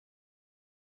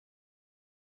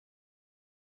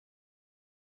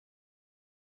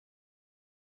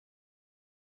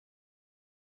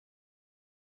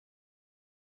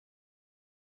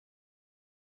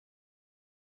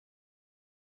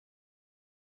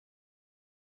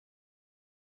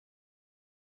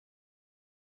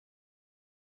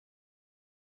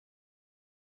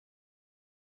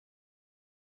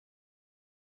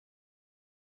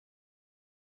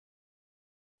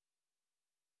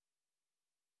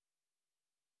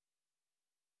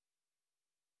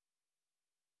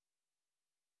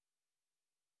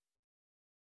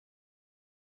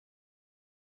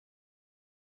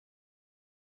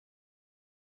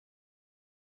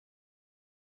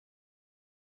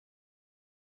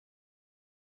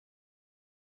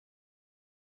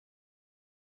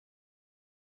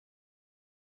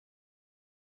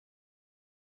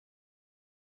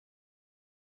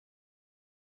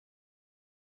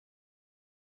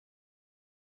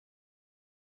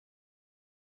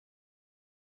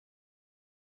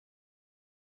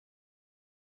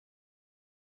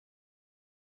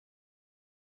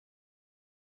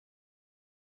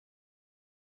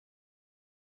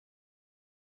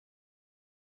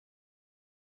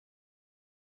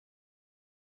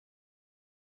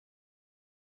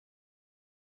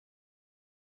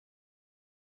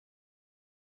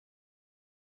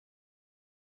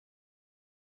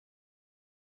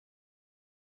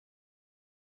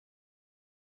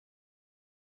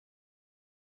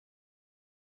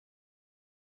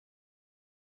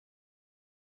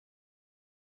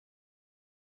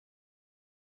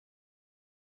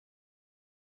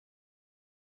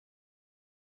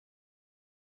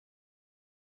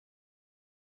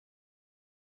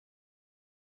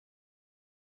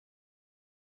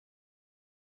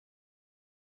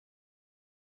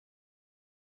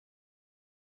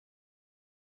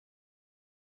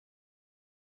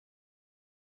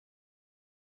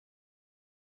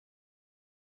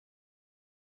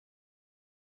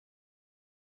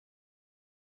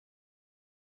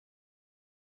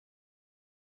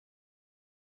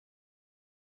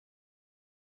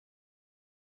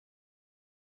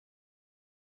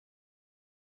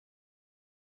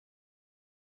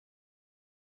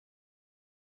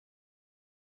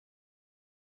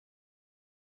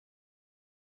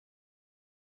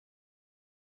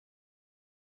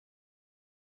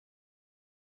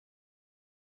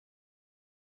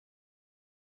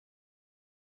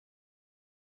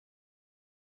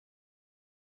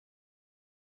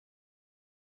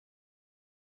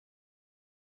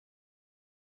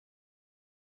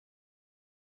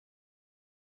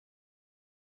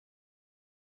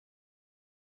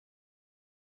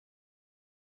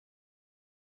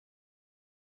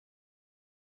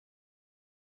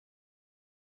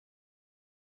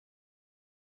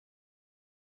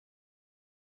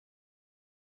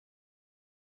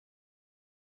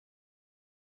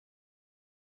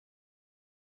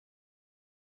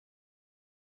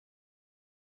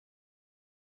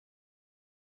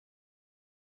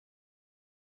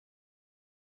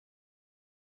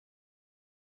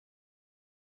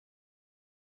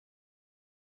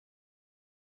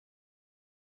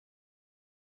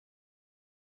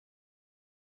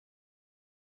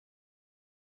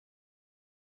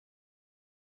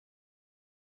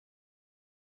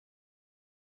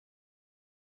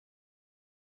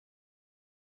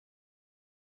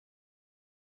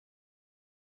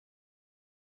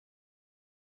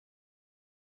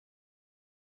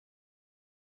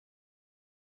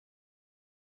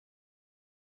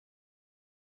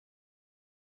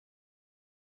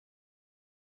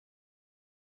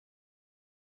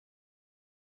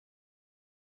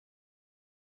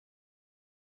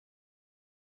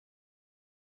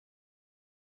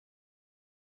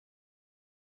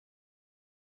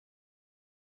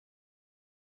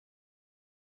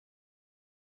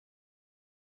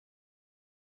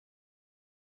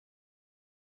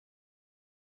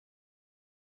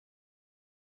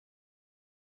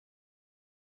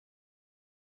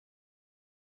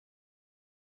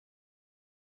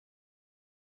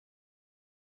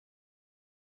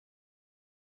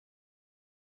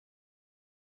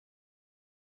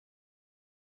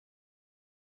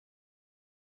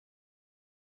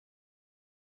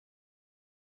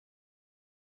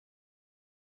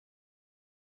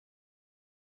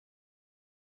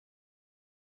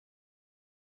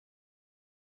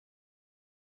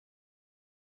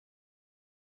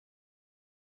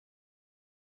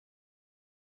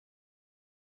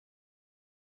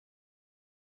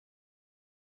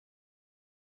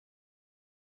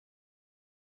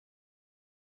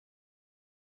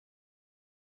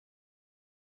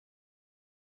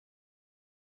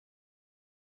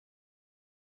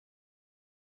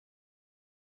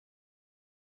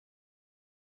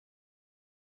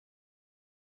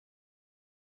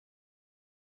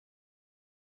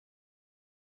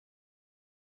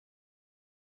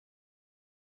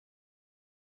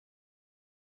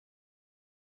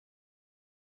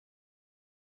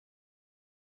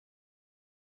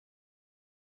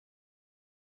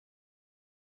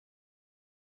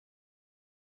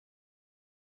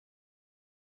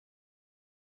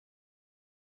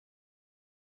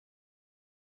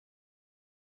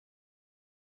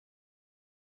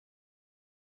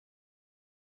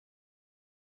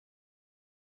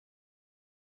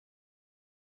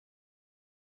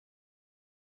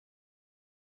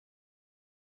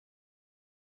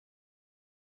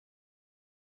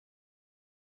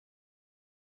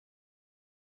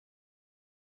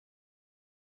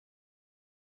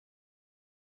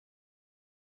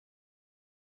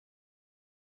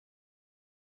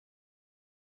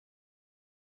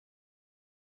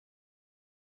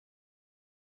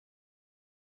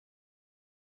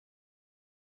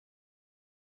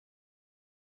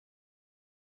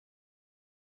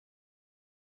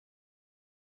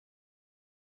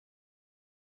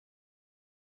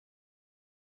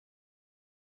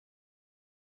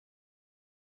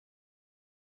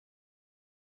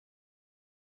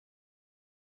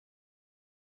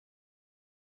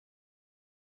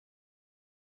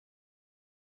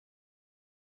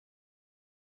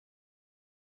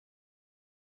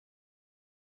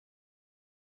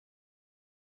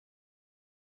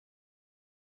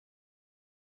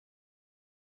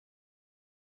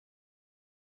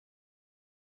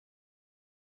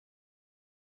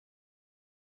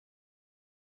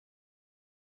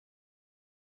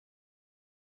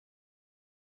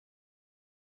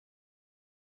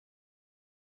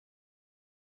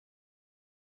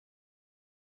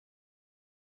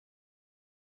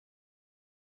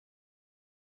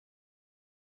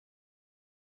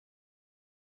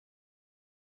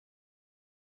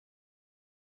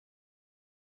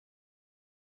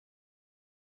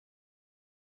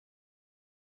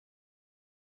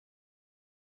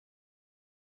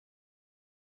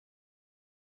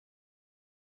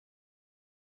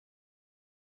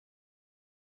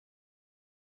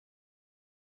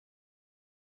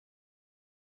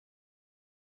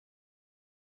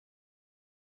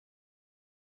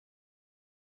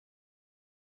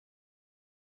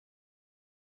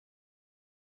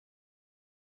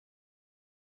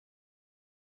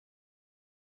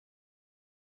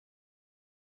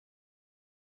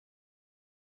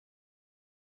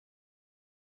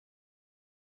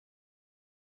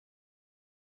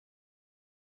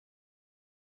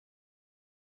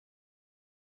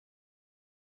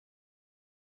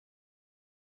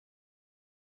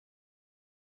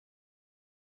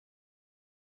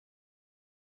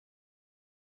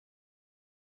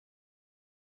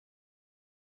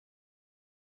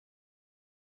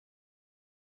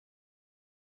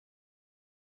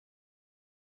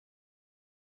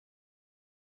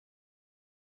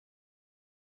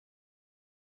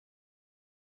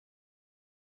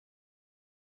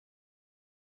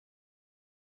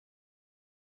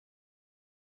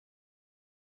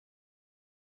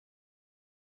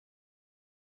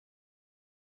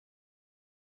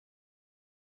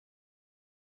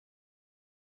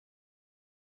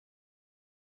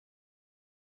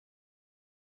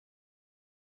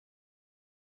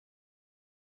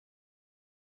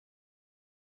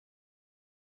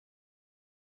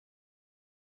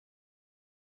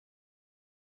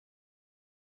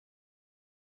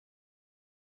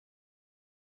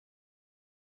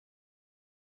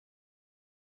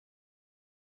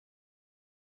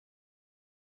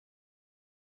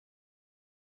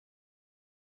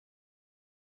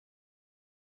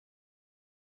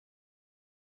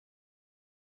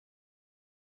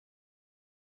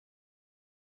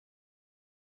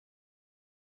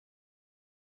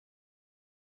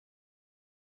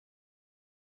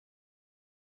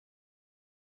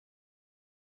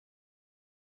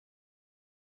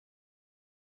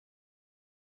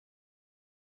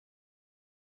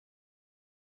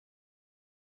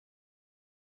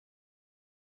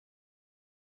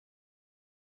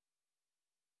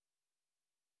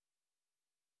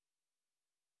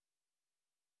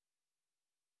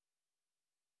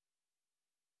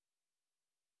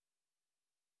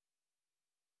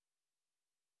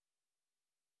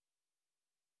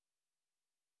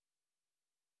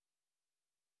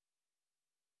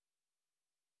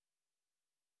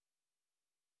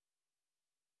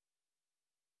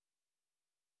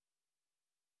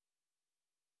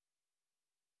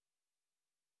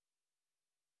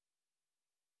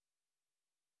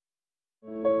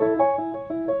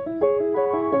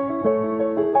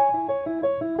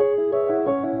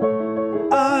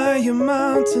am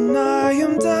mountain, I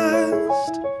am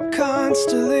dust,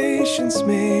 constellations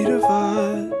made of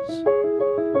us.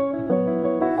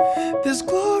 There's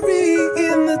glory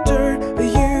in the dirt, a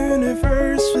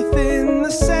universe within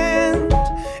the sand,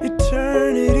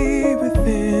 eternity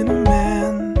within a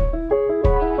man.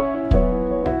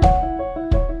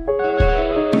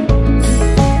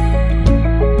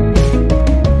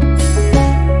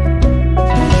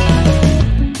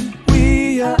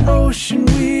 We are ocean,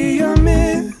 we are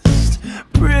mist,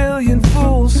 brilliant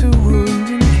fools who wound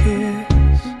and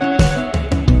kiss.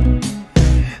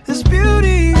 There's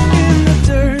beauty in the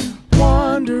dirt,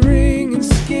 wandering in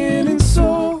skin and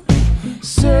soul,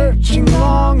 searching,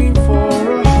 longing for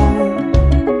a home.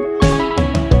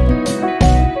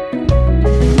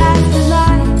 As the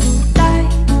light,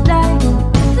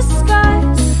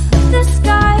 the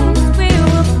skies, we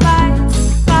will fight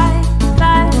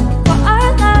for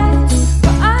our lives,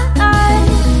 for our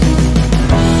lives.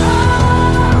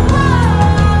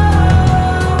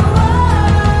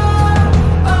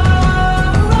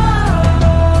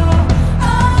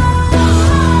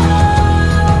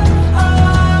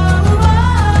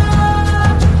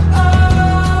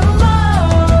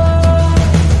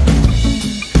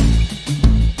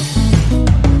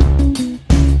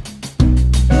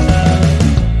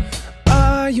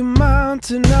 I am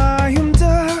mountain, I am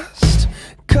dust,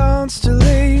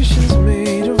 constellations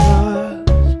made of us.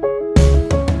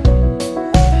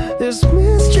 There's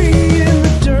mystery in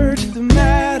the dirt, the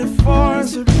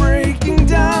metaphors are breaking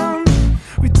down.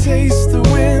 We taste the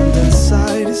wind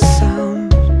inside a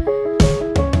sound.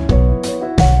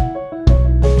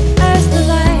 As the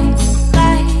lights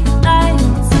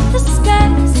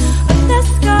of the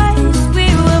skies, we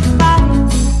will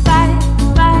fight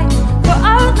for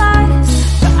our lives,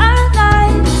 for our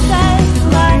lives. As the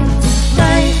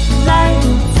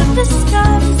lights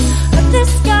of the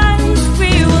skies,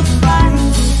 we will fight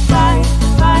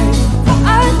for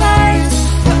our lives,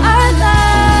 for our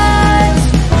lives.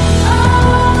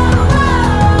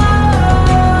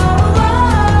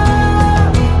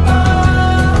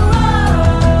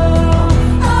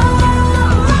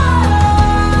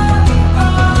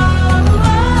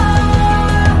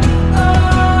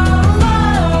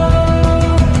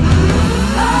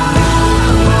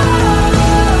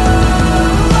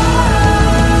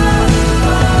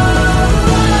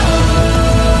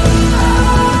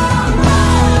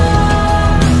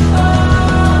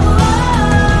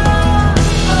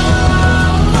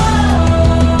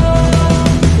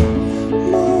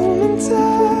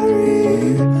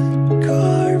 Momentary,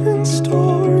 carving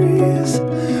stories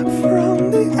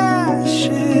from the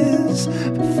ashes,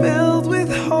 filled with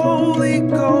Holy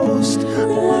Ghost.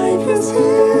 Life is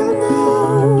here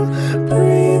now,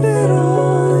 breathe it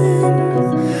all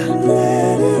in,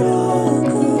 let it all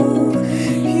go.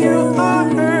 You are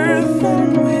earth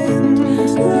and wind,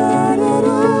 la da da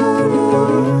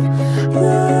da,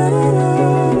 la da da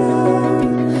da,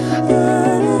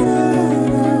 la da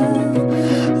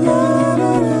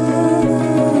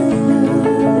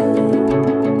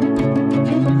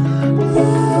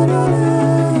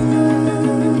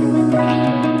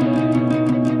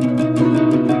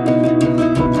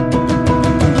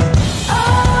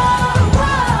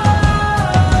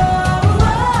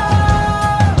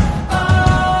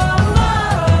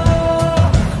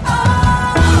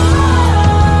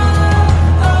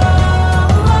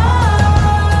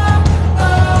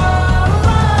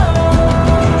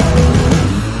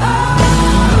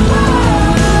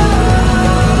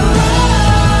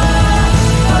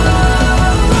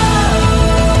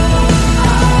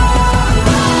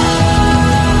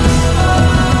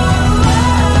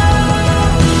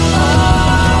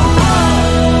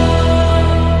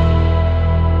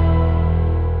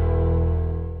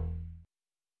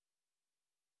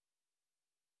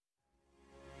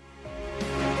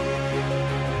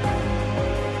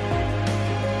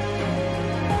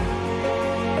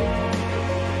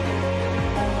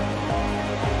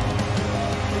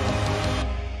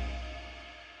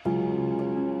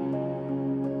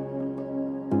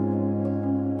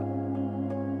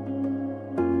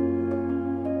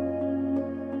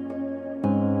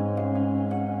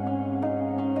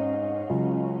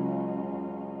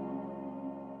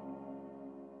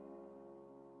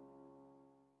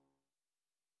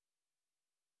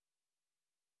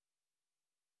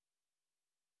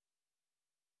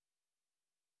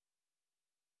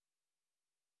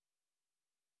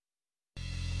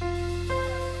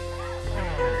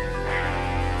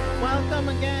Welcome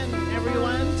again,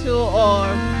 everyone, to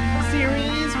our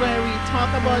series where we talk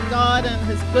about God and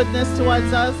His goodness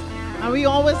towards us. And we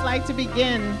always like to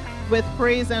begin with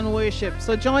praise and worship.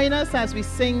 So join us as we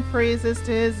sing praises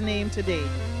to His name today.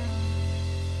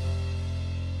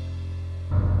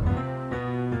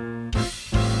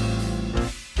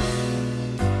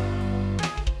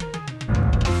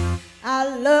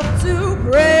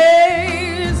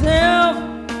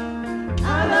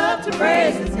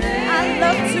 praise His name. I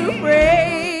love to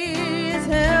praise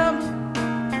Him.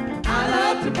 I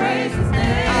love to praise His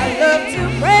name. I love to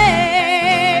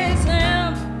praise Him.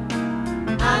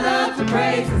 I love to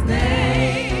praise His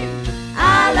name.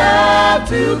 I love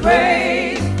to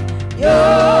praise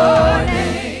Your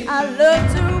name. I love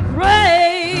to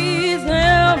praise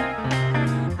Him.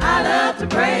 I love to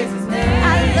praise His name.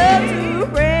 I love to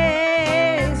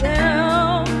praise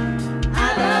Him. I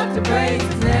love to praise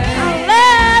His name. I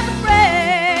love to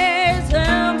praise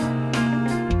Him.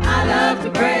 I love to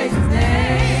praise His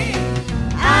name.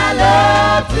 I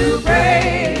love to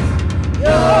praise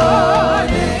Your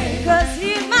name. 'Cause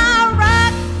He's my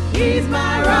rock. He's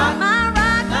my rock. My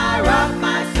rock. My rock.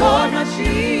 My sword. My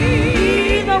shield.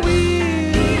 He's my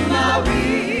wheel. He's my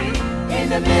wheel. In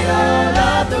the middle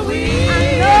of the wheel.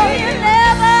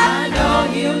 I know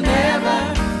He'll never,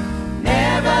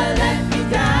 never let me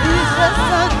down. He's just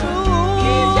the truth.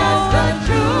 He's just the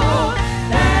truth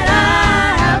that I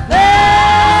have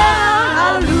found.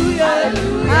 Hallelujah.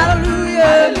 Hallelujah.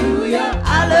 Hallelujah.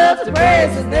 I love to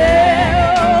praise His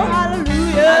name.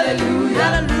 Hallelujah. Hallelujah.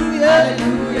 Hallelujah.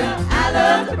 Hallelujah. I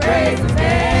love to praise His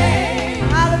name.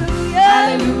 Hallelujah.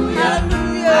 Hallelujah.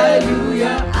 Hallelujah.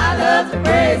 Hallelujah. I love to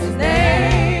praise His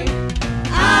name.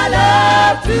 I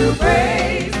love to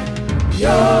praise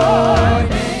Your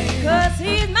name. 'Cause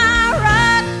He's my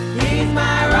rock. He's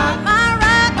my rock. My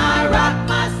rock. My rock.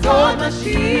 My sword. My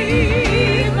shield.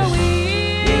 He's my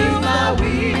wheel. He's my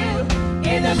wheel.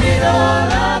 In the middle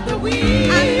of the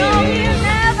wheel. I know He'll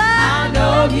never. I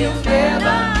know He'll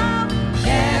never,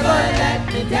 never let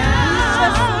me down.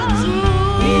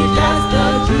 He's just the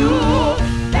truth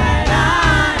that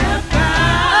I have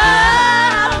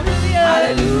found.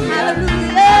 Hallelujah.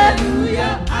 Hallelujah.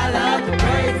 Hallelujah. I love to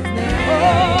praise His name.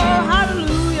 Oh,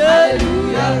 hallelujah.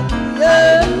 Hallelujah.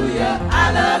 Hallelujah. I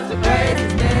love to praise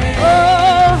His name.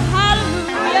 Oh,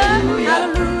 hallelujah.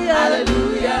 Hallelujah.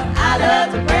 Hallelujah. I love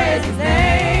to praise His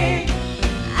name.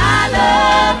 I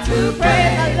love to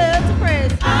praise. I love to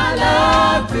praise. I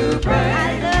love to praise. I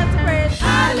love to praise.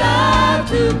 I love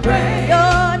to praise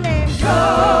Your name.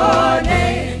 Your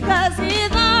name. 'Cause He's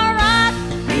my rock.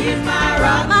 He's my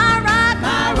rock. My rock.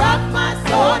 My rock. My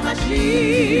sword. My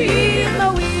shield. He's my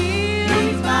wheel.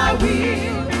 He's my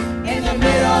wheel. In the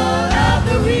middle of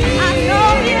the wheel. I know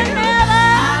He'll never.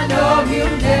 I know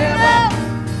He'll never,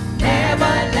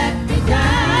 never let me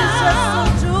down. He's just the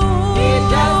truth. He's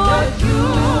just the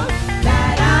truth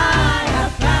that I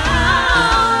have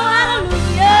found.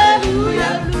 Hallelujah.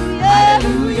 Hallelujah.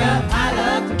 Hallelujah. I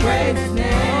love to praise His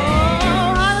name.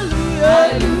 Oh, hallelujah.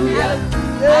 Hallelujah.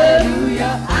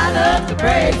 Hallelujah. I love to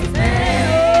praise His name.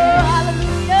 Oh,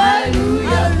 hallelujah.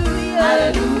 Hallelujah.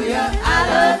 Hallelujah. I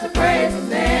love to praise His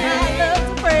name. I love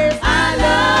to praise. I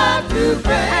love to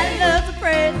praise. I love to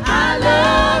praise. I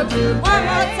love to praise. One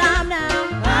more time now.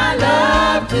 I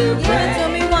love to praise. Give it to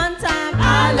me one time.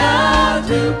 I love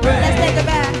to praise. Let's take it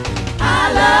back. I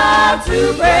love to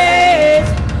praise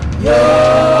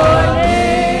Your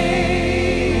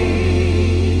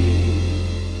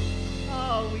name.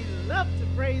 Oh, we love to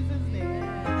praise His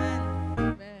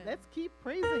name. Let's keep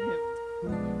praising Him.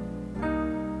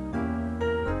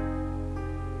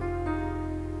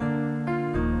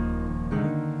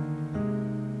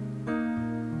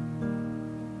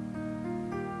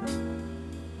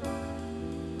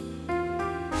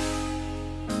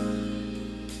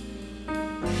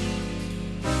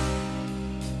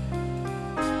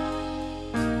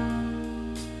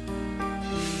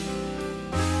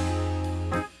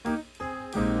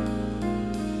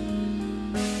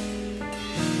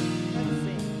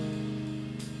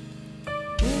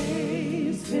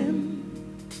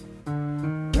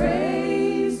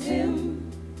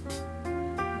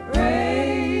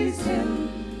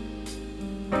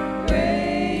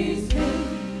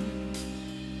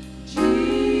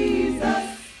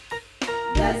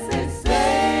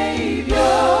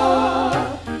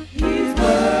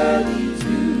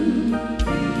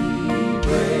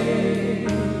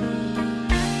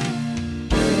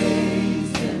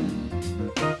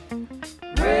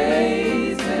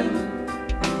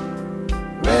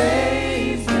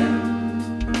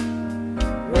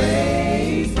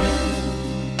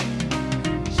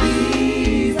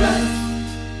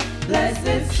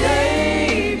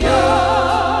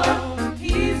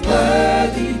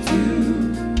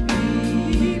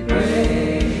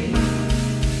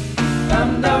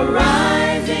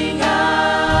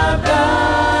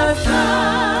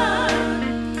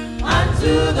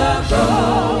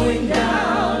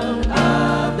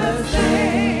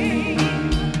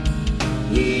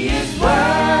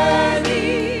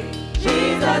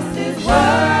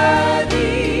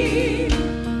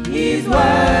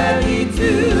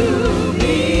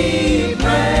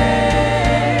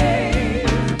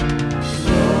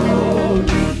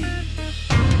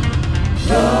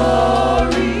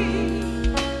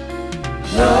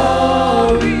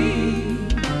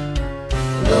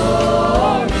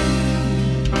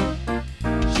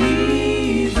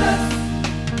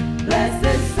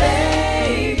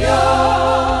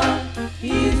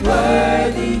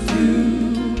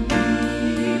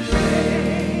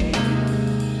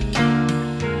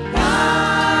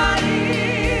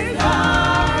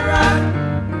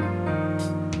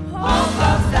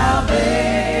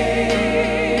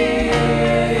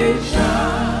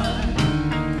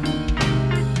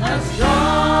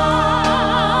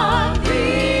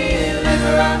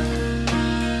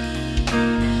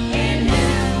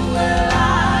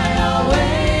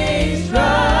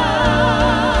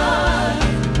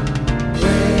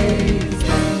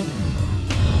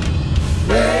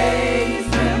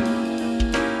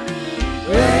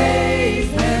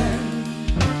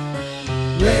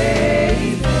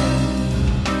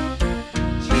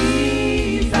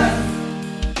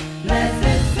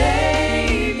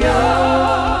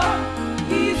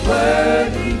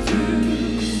 worthy to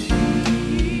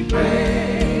be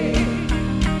praised.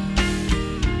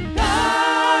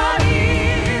 God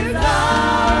is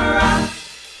our rock,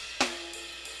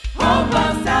 hope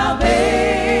of salvation,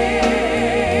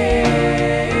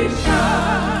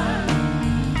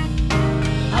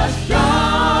 a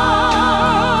strong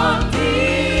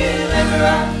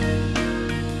deliverer.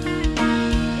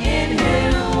 In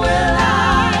Him will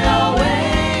I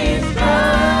always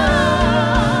trust.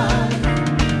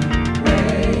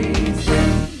 Praise Him,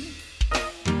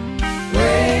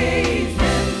 praise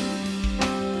Him,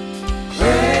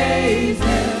 praise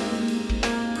Him,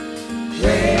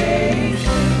 praise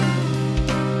Him.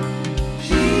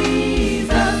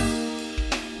 Jesus,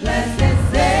 blessed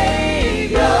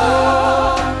Savior,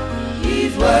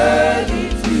 He's worthy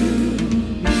to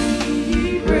be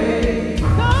praised.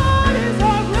 God is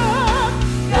our rock.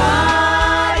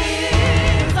 God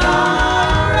is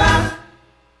our rock,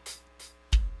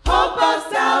 hope of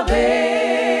salvation,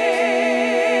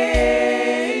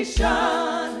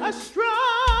 a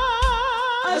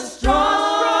strong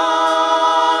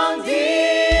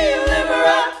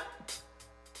deliverer.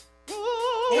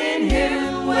 In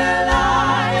Him will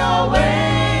I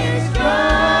always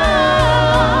trust.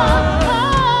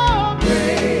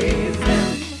 Praise Him,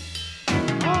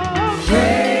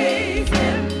 praise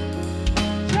Him,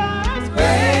 just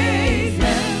praise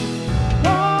Him,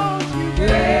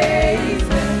 praise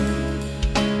Him.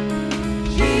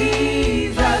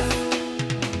 Jesus,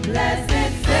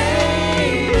 blessed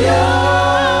Savior,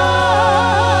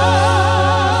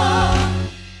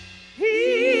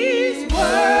 He's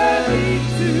worthy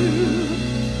to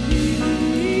be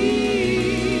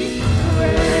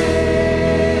praised.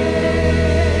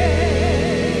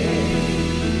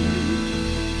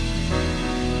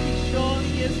 He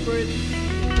surely is worthy to be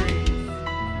praised.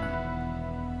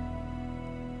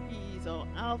 He's our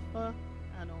Alpha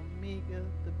and Omega,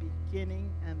 the beginning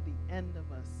and the end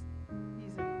of us.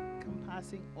 He's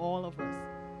encompassing all of us.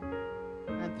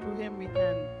 And through Him we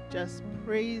can just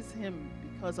praise Him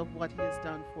because of what He has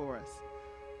done for us.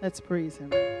 Let's praise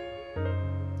Him.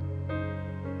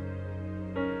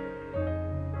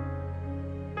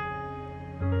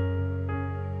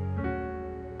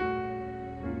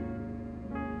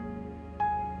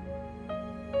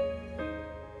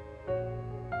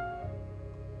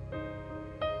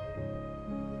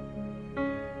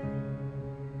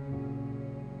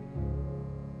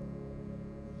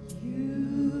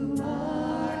 You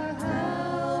are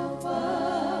Alpha.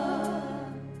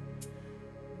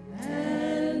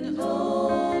 And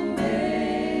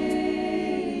Omega.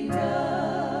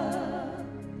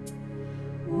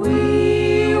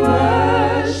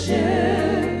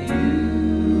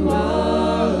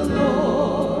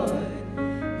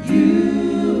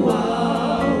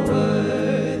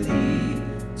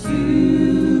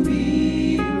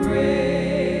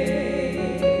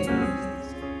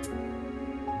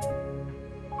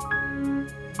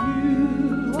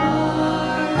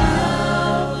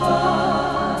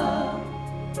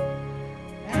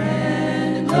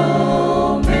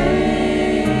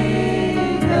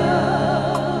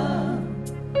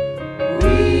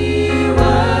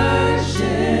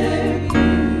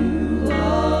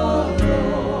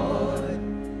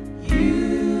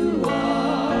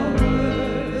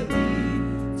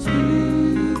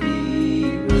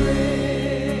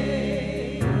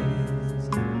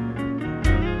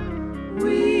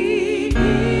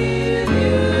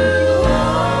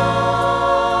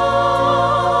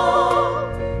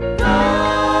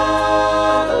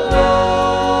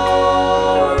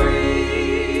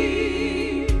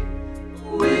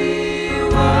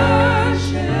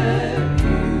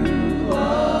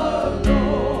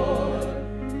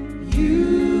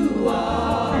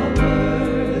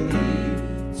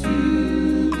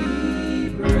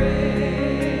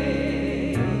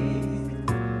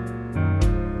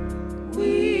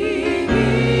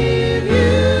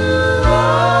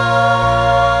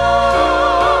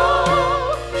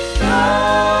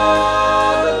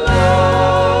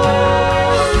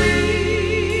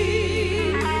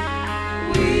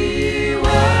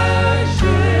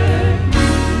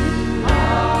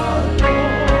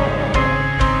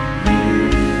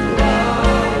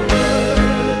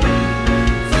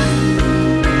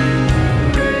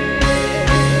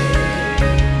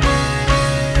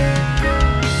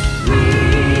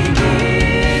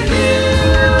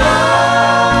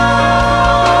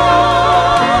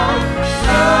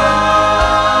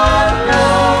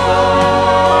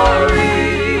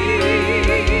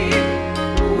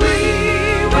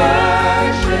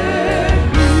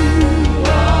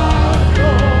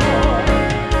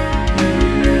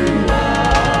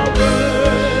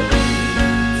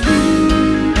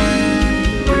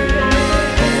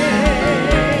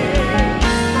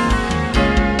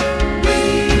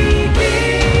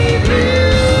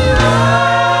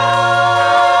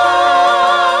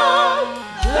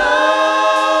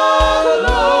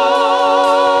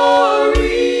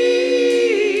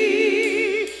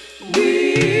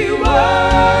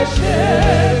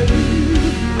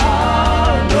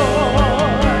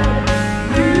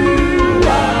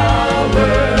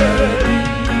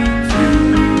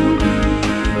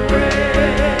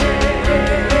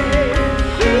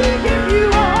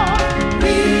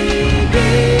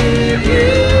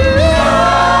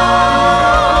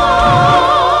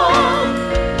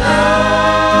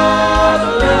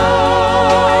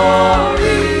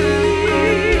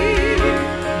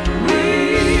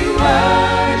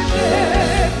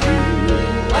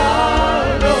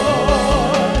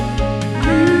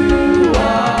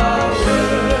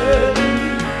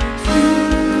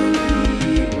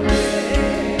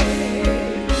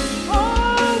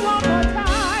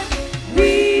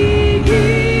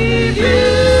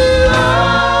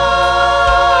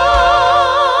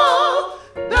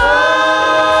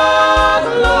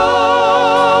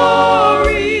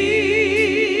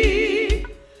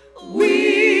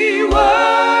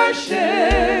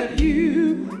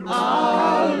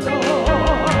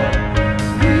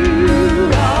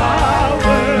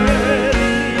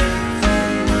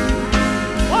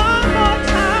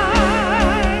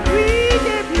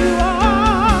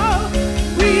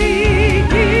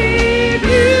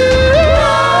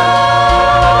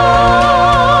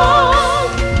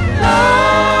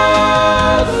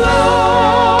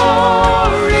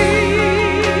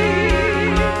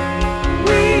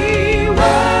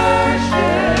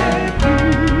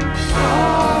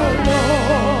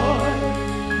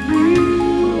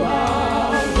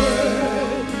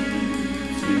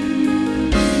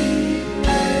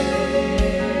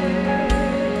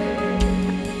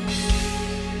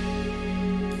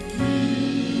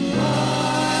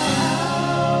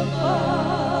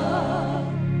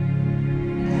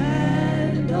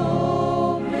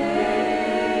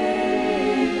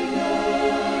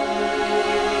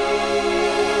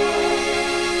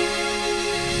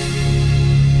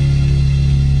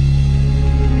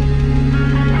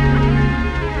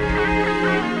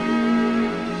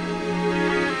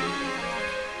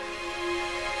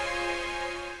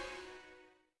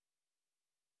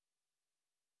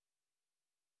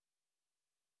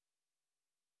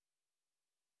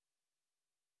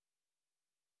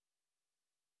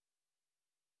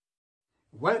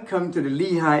 Welcome to the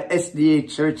Lehigh SDA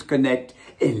Church Connect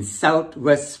in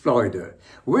Southwest Florida.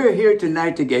 We're here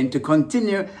tonight again to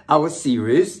continue our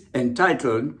series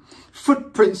entitled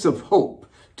Footprints of Hope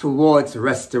Towards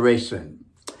Restoration.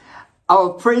 Our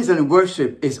praise and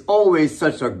worship is always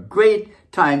such a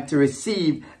great time to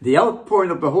receive the outpouring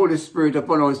of the Holy Spirit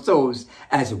upon our souls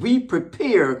as we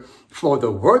prepare for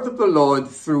the word of the Lord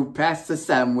through Pastor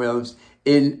Samuel's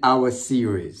in our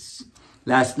series.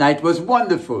 Last night was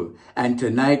wonderful, and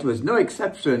tonight was no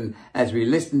exception as we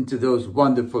listened to those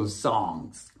wonderful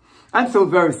songs. I'm so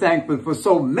very thankful for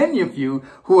so many of you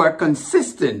who are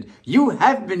consistent. You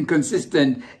have been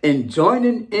consistent in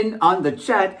joining in on the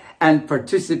chat and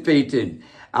participating.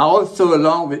 Also,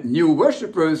 along with new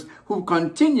worshipers who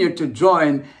continue to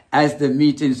join as the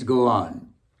meetings go on.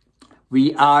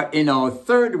 We are in our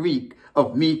third week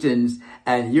of meetings,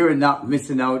 and you're not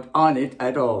missing out on it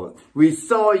at all. We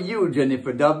saw you,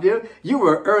 Jennifer W. You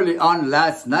were early on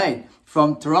last night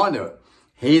from Toronto.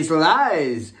 Hazel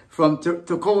Eyes from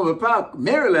Tacoma Park,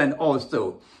 Maryland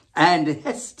also. And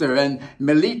Hester and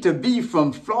Melita B.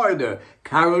 from Florida.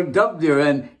 Carol W.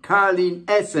 and Carlene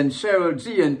S. and Cheryl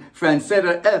G. and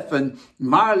Francetta F. and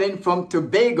Marlene from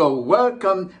Tobago.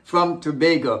 Welcome from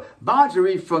Tobago.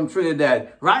 Marjorie from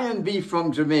Trinidad. Ryan B.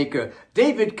 from Jamaica.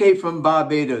 David K. from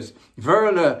Barbados.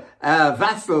 Verla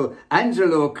Vassal.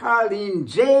 Angelo. Carlene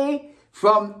J.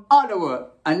 from Ottawa.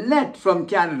 Annette from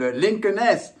Canada. Lincoln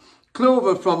S.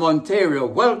 Clover from Ontario.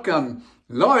 Welcome.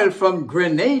 Loyal from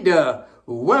Grenada.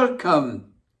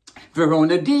 Welcome.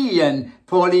 Verona D. and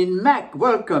Pauline Mack.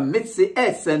 Welcome. Mitzi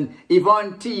S. and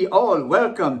Yvonne T. All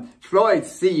welcome. Floyd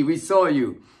C. We saw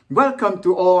you. Welcome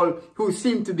to all who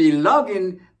seem to be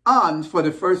logging on for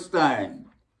the first time.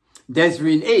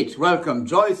 Desireen H. Welcome.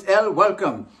 Joyce L.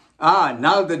 Welcome.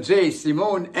 Nalda J.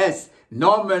 Simone S.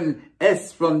 Norman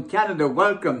S. from Canada.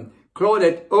 Welcome.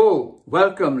 Claudette O.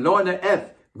 Welcome. Lorna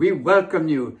F. We welcome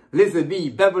you. Lizzie B.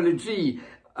 Beverly G.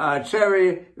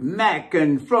 Cherry Mac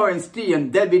and Florence T.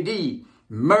 and Debbie D.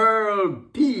 Merle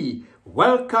P.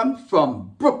 Welcome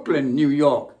from Brooklyn, New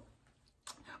York.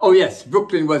 Oh yes,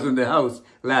 Brooklyn was in the house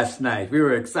last night. We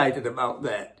were excited about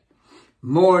that.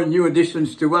 More new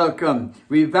additions to welcome.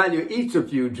 We value each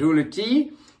of you. Julie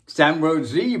T. Samuel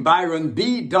G. Byron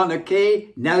B. Donna K.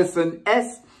 Nelson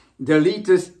S.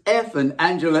 Delitus F. and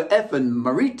Angela F. and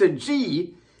Marita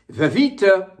G.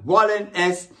 Vivita Wallen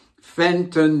S.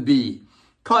 Fenton B.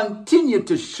 Continue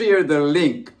to share the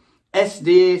link.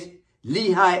 SDA,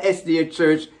 Lehigh SDA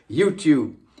Church,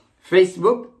 YouTube,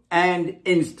 Facebook, and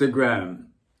Instagram.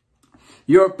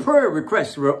 Your prayer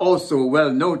requests were also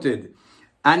well noted.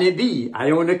 Annie B,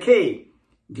 Iona K,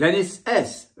 Glennis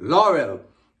S, Laurel,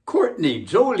 Courtney,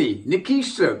 Jolie,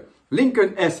 Nikisha,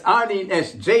 Lincoln S, Arlene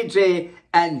S, JJ,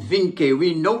 and Vinke.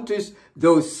 We noticed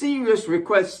those serious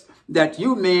requests that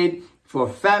you made for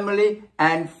family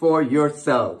and for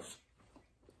yourselves.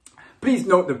 Please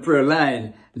note the prayer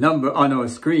line number on our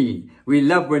screen. We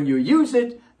love when you use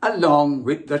it along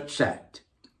with the chat.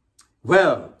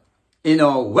 Well, in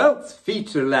our wealth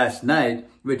feature last night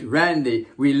with Randy,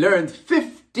 we learned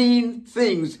 15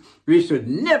 things we should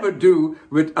never do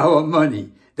with our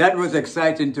money. That was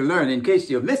exciting to learn. In case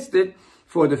you missed it,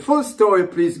 for the full story,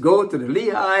 please go to the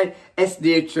Lehigh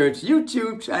SDA Church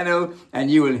YouTube channel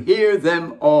and you will hear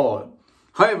them all.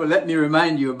 However, let me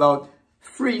remind you about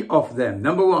 3 of them.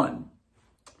 Number 1.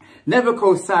 Never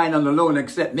co-sign on a loan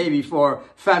except maybe for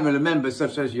family members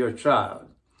such as your child.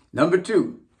 Number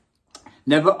 2,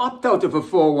 never opt out of a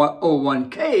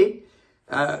 401k.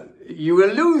 You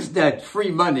will lose that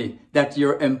free money that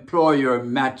your employer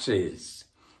matches.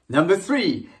 Number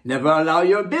 3, never allow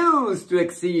your bills to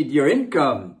exceed your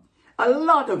income. A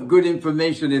lot of good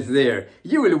information is there.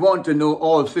 You will want to know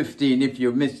all 15 if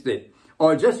you missed it,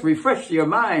 or just refresh your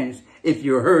minds if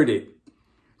you heard it.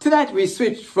 Tonight we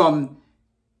switched from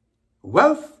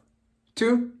wealth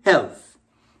to health.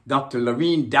 Dr.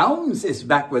 Lorene Downs is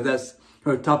back with us.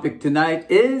 Her topic tonight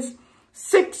is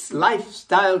 6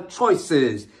 lifestyle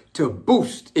choices to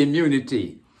boost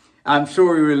immunity. I'm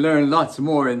sure we will learn lots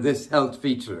more in this health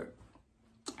feature.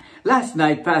 Last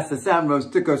night, Pastor Samuels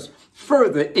took us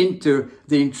further into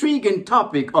the intriguing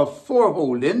topic of 4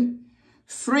 holding,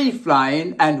 3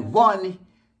 flying, and 1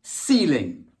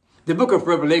 sealing. The book of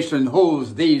Revelation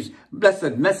holds these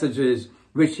blessed messages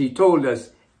which he told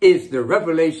us is the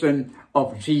revelation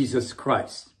of Jesus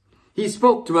Christ. He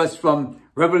spoke to us from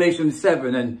Revelation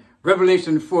 7 and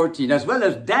Revelation 14, as well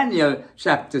as Daniel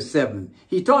chapter 7.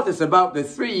 He taught us about the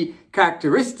 3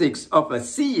 characteristics of a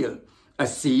seal. A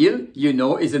seal, you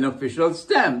know, is an official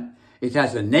stamp. It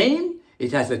has a name,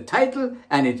 it has a title,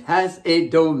 and it has a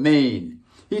domain.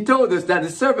 He told us that the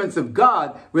servants of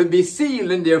God will be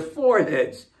sealed in their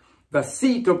foreheads, the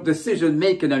seat of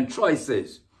decision-making and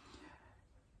choices.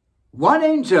 One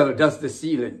angel does the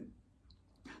sealing.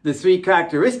 The three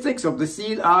characteristics of the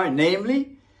seal are,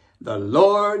 namely, the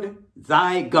Lord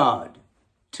thy God.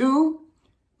 2,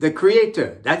 the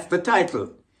Creator. That's the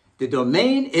title. The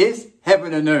domain is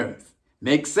heaven and earth.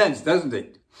 Makes sense, doesn't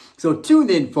it? So tune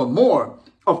in for more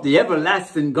of the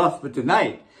everlasting gospel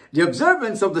tonight. The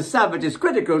observance of the Sabbath is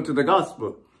critical to the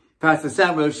gospel. Pastor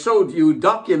Samuel showed you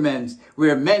documents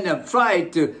where men have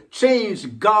tried to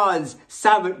change God's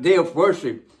Sabbath day of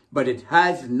worship, but it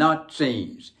has not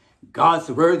changed. God's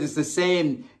word is the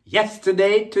same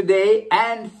yesterday, today,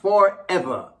 and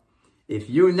forever. If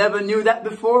you never knew that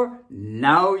before,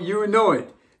 now you know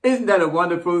it. Isn't that a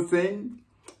wonderful thing?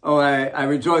 Oh, I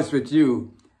rejoice with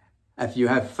you if you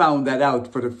have found that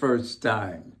out for the first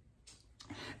time.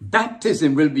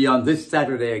 Baptism will be on this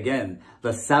Saturday again,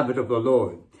 the Sabbath of the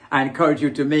Lord. I encourage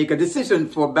you to make a decision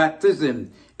for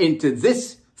baptism into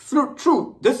this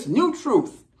truth, this new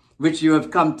truth, which you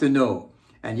have come to know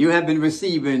and you have been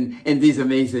receiving in these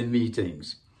amazing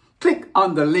meetings. Click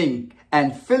on the link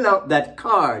and fill out that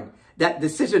card, that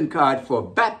decision card for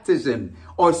baptism,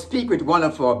 or speak with one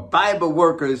of our Bible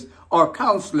workers or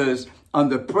counselors on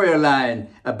the prayer line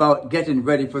about getting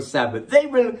ready for Sabbath. They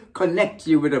will connect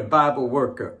you with a Bible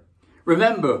worker.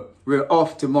 Remember, we're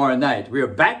off tomorrow night. We're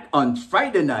back on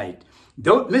Friday night.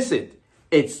 Don't miss it.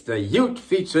 It's the youth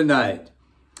feature night.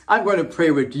 I'm going to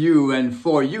pray with you and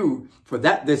for you for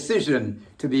that decision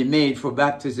to be made for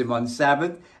baptism on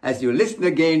Sabbath as you listen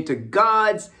again to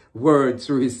God's word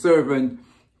through his servant,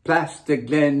 Pastor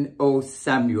Glen O.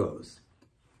 Samuels.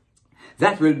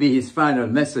 That will be his final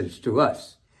message to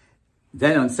us.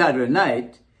 Then on Saturday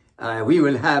night, we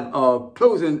will have our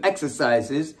closing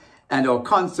exercises and our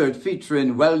concert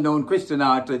featuring well-known Christian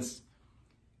artist,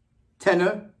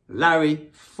 tenor Larry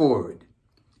Ford.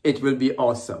 It will be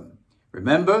awesome.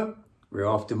 Remember, we're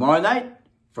off tomorrow night.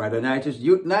 Friday night is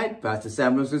youth night. Pastor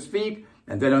Samuels will speak.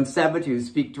 And then on Sabbath, he will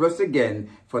speak to us again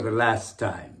for the last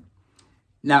time.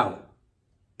 Now,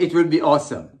 it will be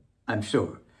awesome, I'm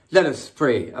sure. Let us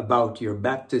pray about your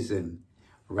baptism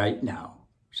right now.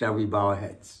 Shall we bow our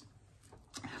heads?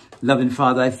 Loving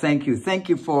Father, I thank you. Thank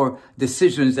you for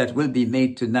decisions that will be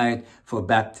made tonight for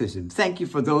baptism. Thank you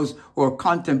for those who are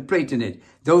contemplating it,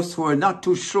 those who are not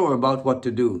too sure about what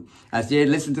to do. As they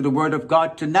listen to the word of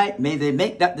God tonight, may they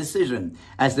make that decision.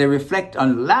 As they reflect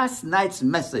on last night's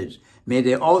message, may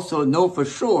they also know for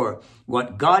sure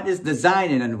what God is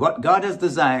designing and what God has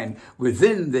designed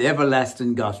within the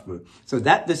everlasting gospel. So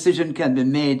that decision can be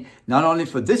made not only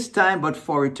for this time, but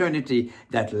for eternity,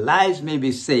 that lives may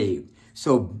be saved.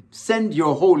 So send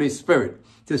your Holy Spirit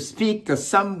to speak to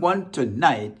someone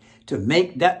tonight to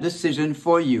make that decision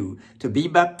for you, to be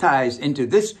baptized into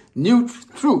this new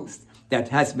truth that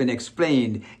has been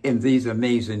explained in these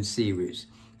amazing series.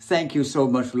 Thank you so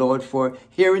much, Lord, for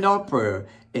hearing our prayer.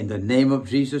 In the name of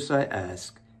Jesus, I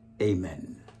ask.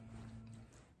 Amen.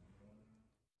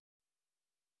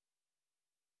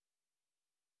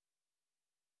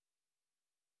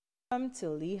 Welcome to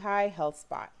Lehigh Health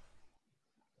Spot.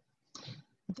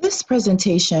 This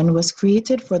presentation was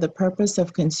created for the purpose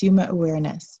of consumer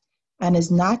awareness and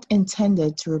is not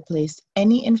intended to replace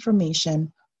any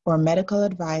information or medical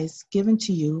advice given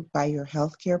to you by your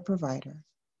healthcare provider.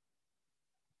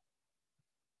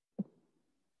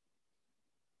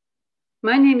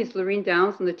 My name is Lorene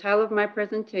Downs, and the title of my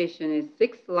presentation is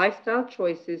 6 Lifestyle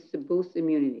Choices to Boost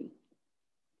Immunity.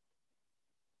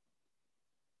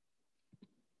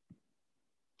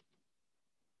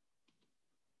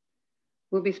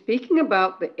 We'll be speaking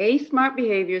about the A-SMART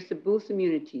behaviors to boost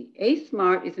immunity.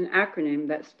 A-SMART is an acronym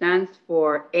that stands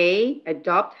for A,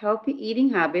 adopt healthy eating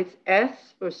habits,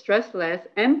 S for stress less,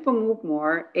 M for move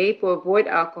more, A for avoid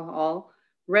alcohol,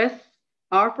 rest,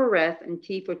 R for rest, and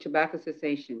T for tobacco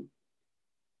cessation.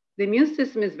 The immune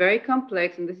system is very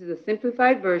complex, and this is a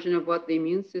simplified version of what the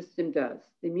immune system does.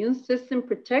 The immune system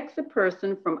protects a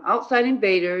person from outside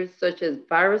invaders such as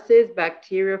viruses,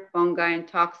 bacteria, fungi, and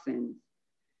toxins.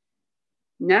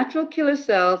 Natural killer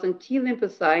cells and T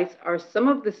lymphocytes are some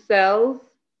of the cells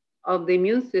of the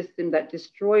immune system that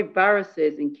destroy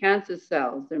viruses and cancer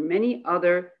cells. There are many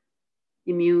other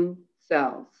immune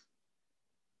cells.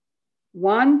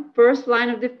 One first line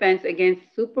of defense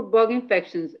against superbug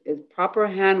infections is proper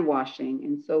hand washing,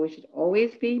 and so we should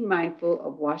always be mindful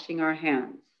of washing our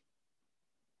hands.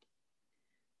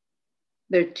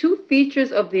 There are 2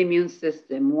 features of the immune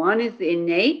system. One is the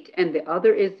innate and the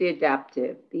other is the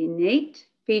adaptive. The innate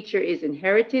feature is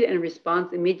inherited and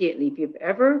responds immediately. If you've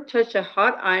ever touched a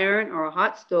hot iron or a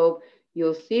hot stove,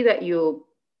 you'll see that you'll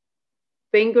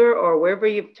finger or wherever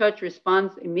you've touched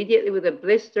responds immediately with a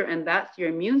blister, and that's your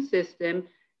immune system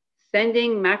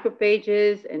sending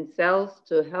macrophages and cells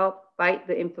to help fight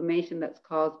the inflammation that's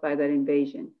caused by that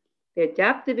invasion. The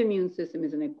adaptive immune system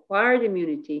is an acquired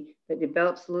immunity that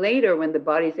develops later when the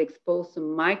body is exposed to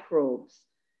microbes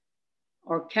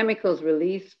or chemicals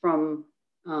released from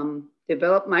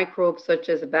developed microbes such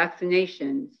as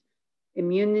vaccinations.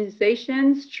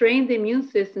 Immunizations train the immune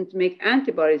system to make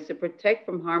antibodies to protect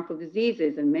from harmful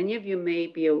diseases. And many of you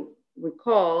may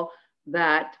recall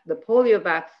that the polio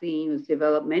vaccine was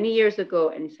developed many years ago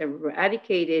and it's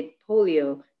eradicated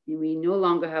polio, and we no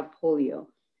longer have polio.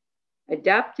 The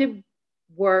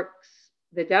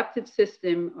adaptive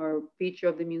system or feature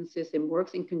of the immune system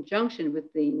works in conjunction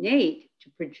with the innate to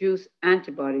produce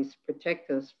antibodies to protect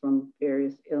us from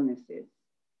various illnesses.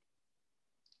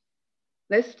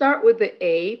 Let's start with the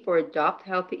A for adopt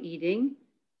healthy eating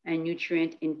and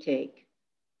nutrient intake.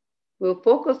 We'll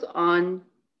focus on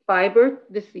fiber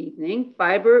this evening.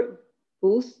 Fiber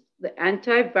boosts the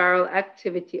antiviral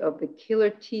activity of the killer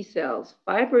T cells.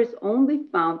 Fiber is only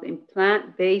found in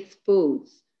plant-based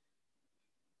foods.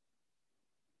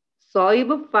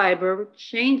 Soluble fiber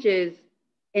changes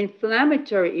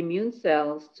inflammatory immune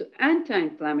cells to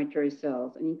anti-inflammatory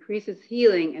cells and increases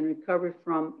healing and recovery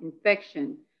from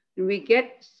infection. And we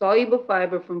get soluble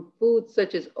fiber from foods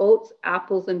such as oats,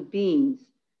 apples, and beans.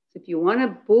 So if you want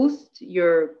to boost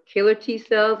your killer T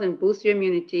cells and boost your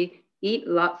immunity, eat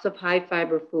lots of high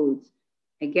fiber foods.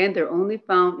 Again, they're only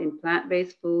found in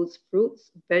plant-based foods,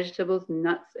 fruits, vegetables,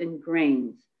 nuts, and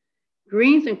grains.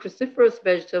 Greens and cruciferous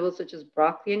vegetables such as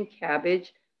broccoli and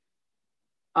cabbage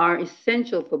are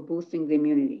essential for boosting the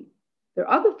immunity. There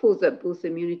are other foods that boost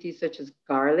immunity such as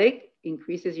garlic,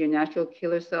 increases your natural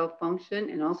killer cell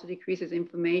function and also decreases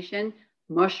inflammation.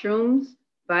 Mushrooms,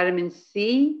 vitamin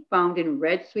C found in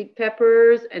red sweet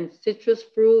peppers and citrus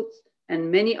fruits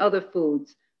and many other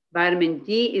foods. Vitamin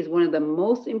D is one of the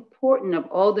most important of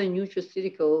all the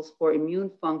nutraceuticals for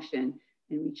immune function,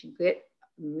 and we should get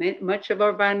much of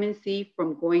our vitamin C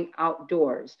from going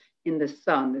outdoors in the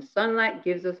sun. The sunlight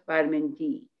gives us vitamin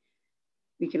D.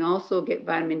 We can also get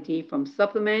vitamin D from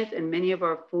supplements, and many of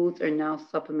our foods are now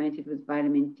supplemented with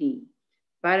vitamin D.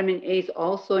 Vitamin A is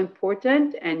also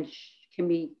important and can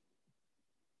be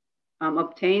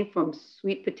obtained from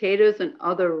sweet potatoes and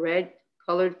other red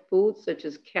colored foods such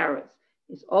as carrots.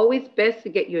 It's always best to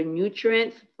get your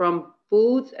nutrients from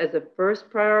foods as a first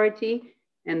priority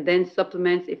and then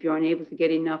supplements if you're unable to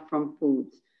get enough from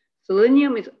foods.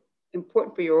 Selenium is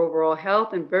important for your overall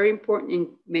health and very important in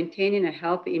maintaining a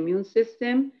healthy immune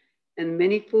system. And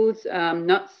many foods,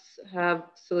 nuts have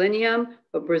selenium,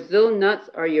 but Brazil nuts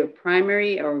are your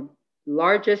primary or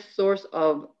largest source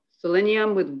of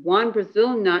selenium, with one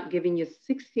Brazil nut giving you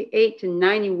 68 to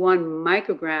 91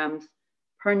 micrograms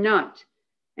per nut.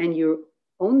 And you're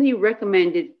only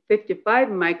recommended 55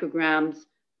 micrograms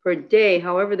per day.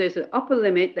 However, there's an upper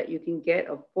limit that you can get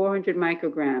of 400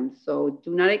 micrograms. So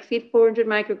do not exceed 400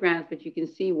 micrograms, but you can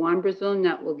see one Brazil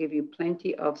nut will give you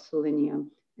plenty of selenium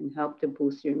and help to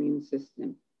boost your immune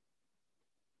system.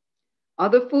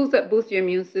 Other foods that boost your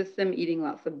immune system, eating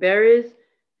lots of berries,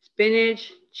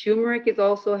 spinach, turmeric is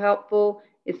also helpful.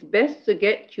 It's best to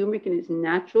get turmeric in its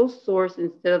natural source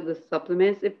instead of the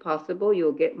supplements if possible.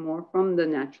 You'll get more from the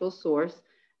natural source.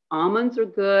 Almonds are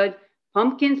good.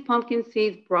 Pumpkins, pumpkin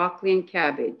seeds, broccoli, and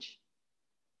cabbage.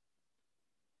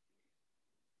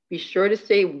 Be sure to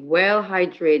stay well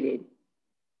hydrated.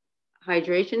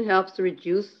 Hydration helps to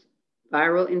reduce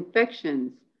viral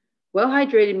infections. Well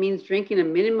hydrated means drinking a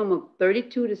minimum of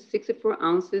 32 to 64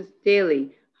 ounces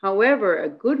daily. However, a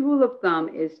good rule of thumb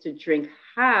is to drink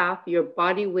half your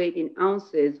body weight in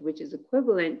ounces, which is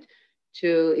equivalent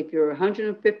to, if you're a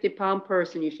 150-pound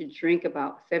person, you should drink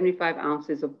about 75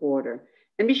 ounces of water.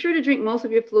 And be sure to drink most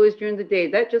of your fluids during the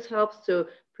day. That just helps to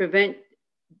prevent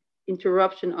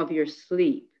interruption of your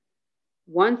sleep.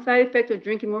 One side effect of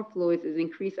drinking more fluids is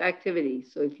increased activity.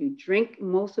 So if you drink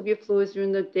most of your fluids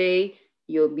during the day,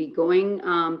 you'll be going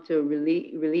to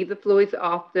relieve the fluids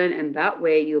often, and that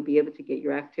way you'll be able to get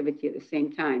your activity at the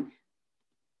same time.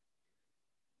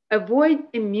 Avoid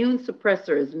immune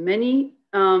suppressors. Many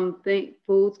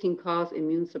foods can cause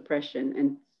immune suppression,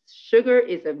 and sugar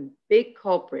is a big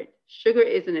culprit. Sugar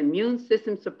is an immune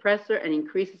system suppressor and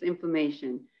increases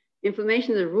inflammation.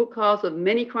 Inflammation is the root cause of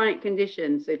many chronic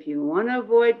conditions. So if you want to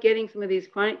avoid getting some of these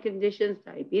chronic conditions,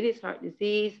 diabetes, heart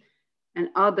disease, and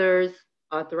others,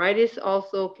 arthritis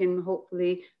also can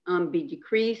hopefully be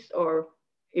decreased or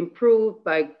improved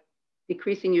by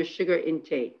decreasing your sugar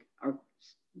intake, or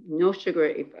no sugar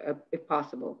if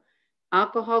possible.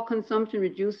 Alcohol consumption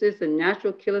reduces the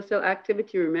natural killer cell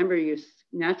activity. Remember, your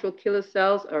natural killer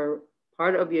cells are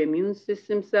part of your immune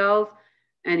system cells.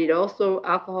 And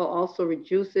alcohol also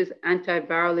reduces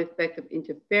antiviral effect of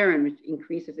interferon, which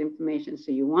increases inflammation.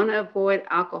 So you want to avoid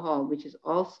alcohol, which is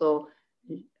also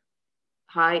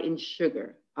high in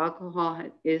sugar. Alcohol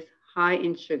is high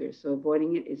in sugar, so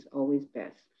avoiding it is always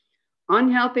best.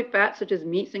 Unhealthy fats such as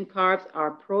meats and carbs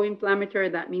are pro-inflammatory.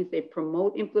 That means they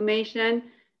promote inflammation,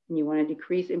 and you want to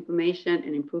decrease inflammation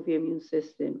and improve your immune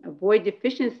system. Avoid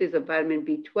deficiencies of vitamin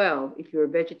B12. If you're a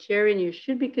vegetarian, you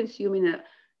should be consuming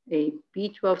a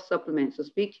B12 supplement, so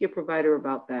speak to your provider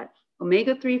about that.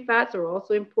 Omega-3 fats are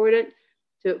also important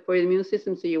for the immune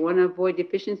system, so you want to avoid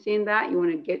deficiency in that. You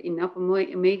want to get enough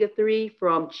omega-3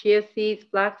 from chia seeds,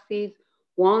 flax seeds.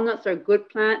 Walnuts are good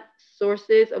plant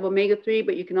sources of omega-3,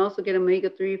 but you can also get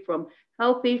omega-3 from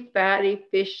healthy fatty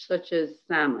fish such as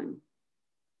salmon.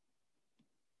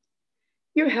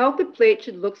 Your healthy plate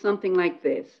should look something like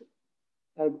this.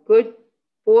 A good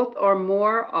fourth or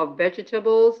more of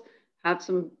vegetables, have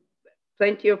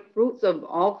plenty of fruits of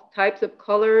all types of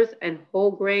colors, and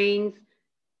whole grains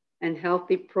and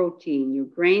healthy protein. Your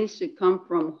grains should come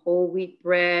from whole wheat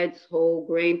breads, whole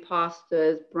grain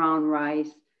pastas, brown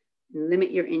rice. And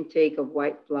limit your intake of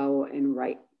white flour and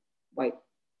white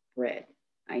bread.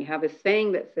 I have a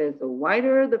saying that says, the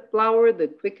whiter the flour, the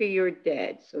quicker you're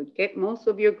dead. So get most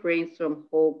of your grains from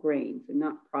whole grains and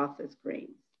not processed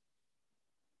grains.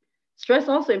 Stress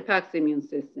also impacts the immune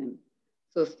system.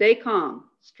 So stay calm.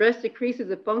 Stress decreases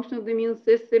the function of the immune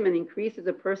system and increases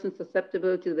a person's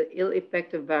susceptibility to the ill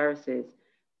effect of viruses.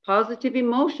 Positive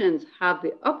emotions have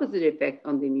the opposite effect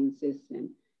on the immune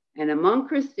system. And among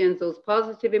Christians, those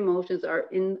positive emotions are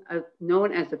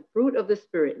known as the fruit of the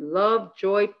Spirit: love,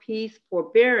 joy, peace,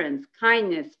 forbearance,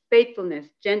 kindness, faithfulness,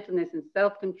 gentleness, and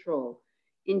self-control.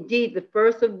 Indeed, the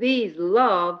first of these,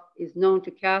 love, is known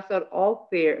to cast out all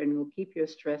fear and will keep your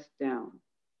stress down.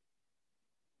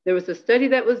 There was a study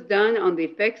that was done on the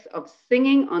effects of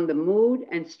singing on the mood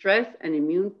and stress and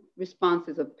immune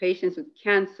responses of patients with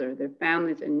cancer, their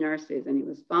families, and nurses. And it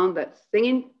was found that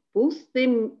singing boosts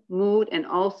the mood and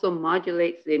also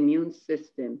modulates the immune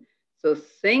system. So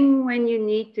sing when you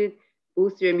need to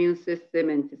boost your immune system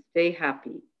and to stay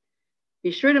happy.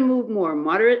 Be sure to move more.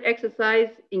 Moderate exercise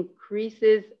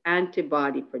increases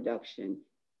antibody production.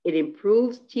 It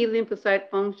improves T lymphocyte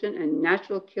function and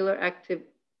natural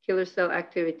killer cell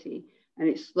activity, and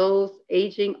it slows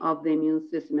aging of the immune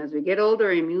system. As we get older,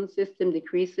 our immune system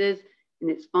decreases in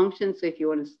its function. So if you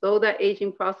want to slow that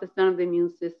aging process down of the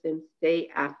immune system, stay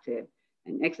active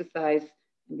and exercise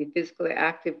and be physically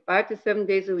active 5 to 7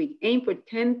 days a week. Aim for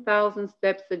 10,000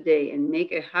 steps a day and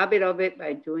make a habit of it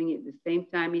by doing it at the same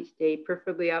time each day,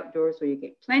 preferably outdoors where you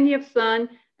get plenty of sun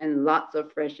and lots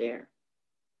of fresh air.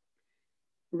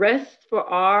 Rest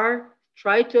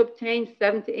try to obtain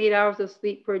 7 to 8 hours of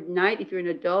sleep per night if you're an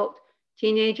adult.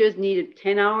 Teenagers need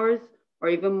 10 hours or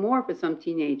even more for some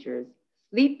teenagers.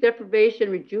 Sleep deprivation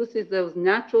reduces those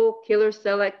natural killer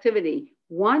cell activity.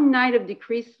 One night of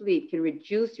decreased sleep can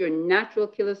reduce your natural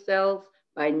killer cells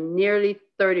by nearly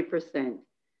 30%.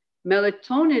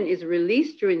 Melatonin is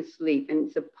released during sleep, and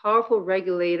it's a powerful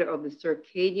regulator of the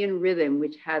circadian rhythm,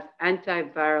 which has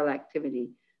antiviral activity.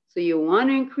 So you want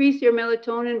to increase your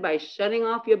melatonin by shutting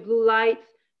off your blue lights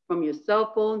from your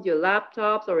cell phones, your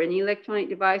laptops, or any electronic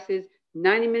devices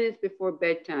 90 minutes before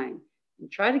bedtime.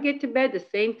 And try to get to bed the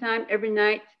same time every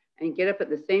night and get up at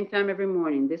the same time every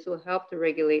morning. This will help to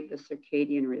regulate the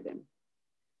circadian rhythm.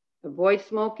 Avoid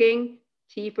smoking.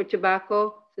 T for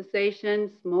tobacco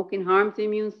cessation. Smoking harms the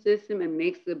immune system and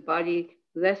makes the body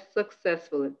less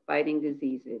successful at fighting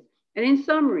diseases. And in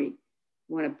summary,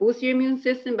 you want to boost your immune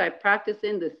system by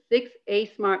practicing the 6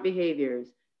 A-SMART behaviors.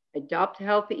 Adopt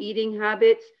healthy eating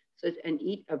habits and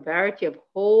eat a variety of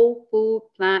whole food,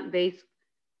 plant-based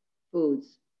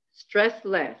foods. Stress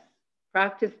less.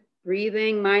 Practice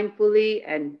breathing mindfully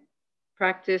and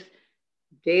practice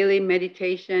daily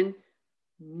meditation.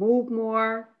 Move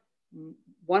more.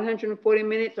 140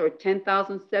 minutes or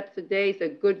 10,000 steps a day is a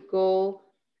good goal.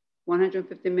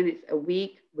 150 minutes a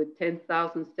week with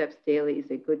 10,000 steps daily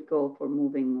is a good goal for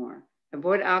moving more.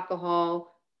 Avoid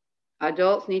alcohol.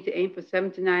 Adults need to aim for 7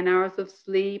 to 9 hours of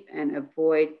sleep and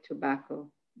avoid tobacco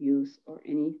use or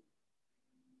any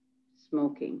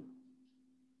smoking.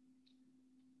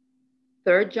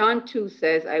 3 John 2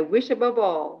 says, I wish above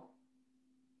all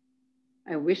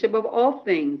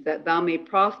things that thou may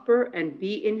prosper and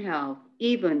be in health,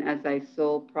 even as thy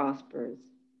soul prospers.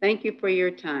 Thank you for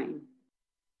your time.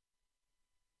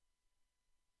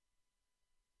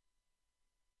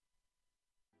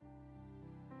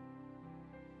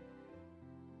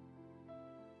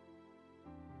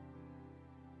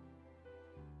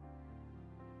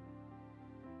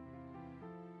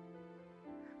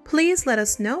 Please let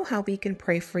us know how we can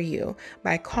pray for you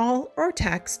by call or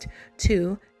text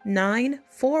to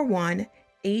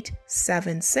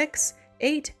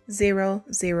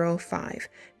 941-876-8005.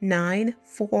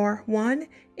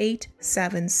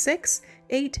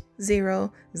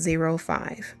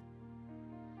 941-876-8005.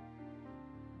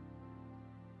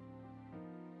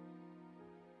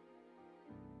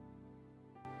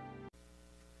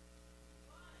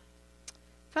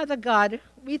 Father God,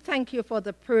 we thank you for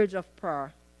the purge of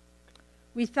prayer.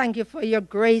 We thank you for your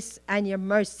grace and your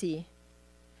mercy.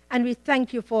 And we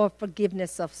thank you for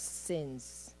forgiveness of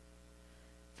sins.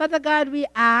 Father God, we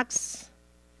ask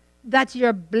that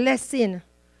your blessing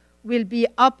will be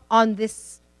up on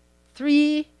this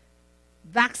 3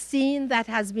 vaccine that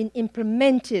has been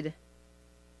implemented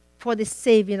for the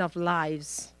saving of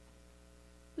lives.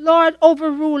 Lord,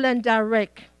 overrule and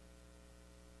direct.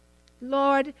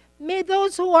 Lord, may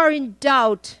those who are in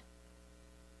doubt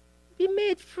be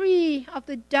made free of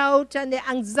the doubt and the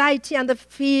anxiety and the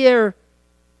fear,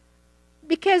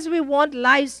 because we want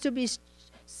lives to be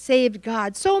saved,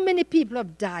 God. So many people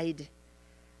have died.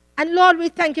 And Lord, we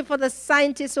thank you for the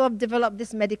scientists who have developed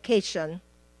this medication.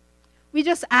 We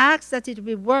just ask that it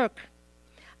will work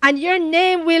and your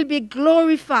name will be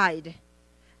glorified.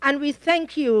 And we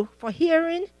thank you for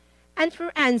hearing and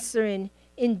for answering.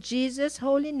 In Jesus'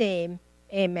 holy name,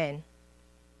 amen.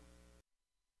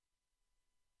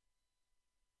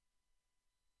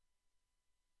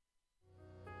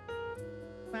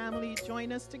 Family,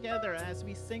 join us together as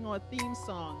we sing our theme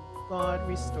song, God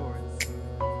Restores.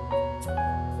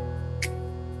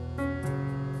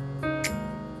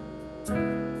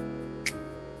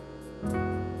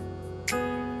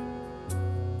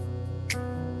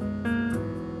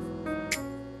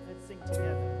 Let's sing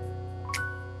together.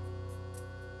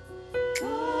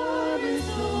 God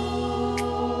restores,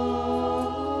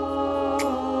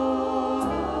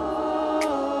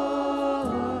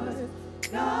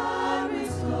 God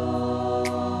restores.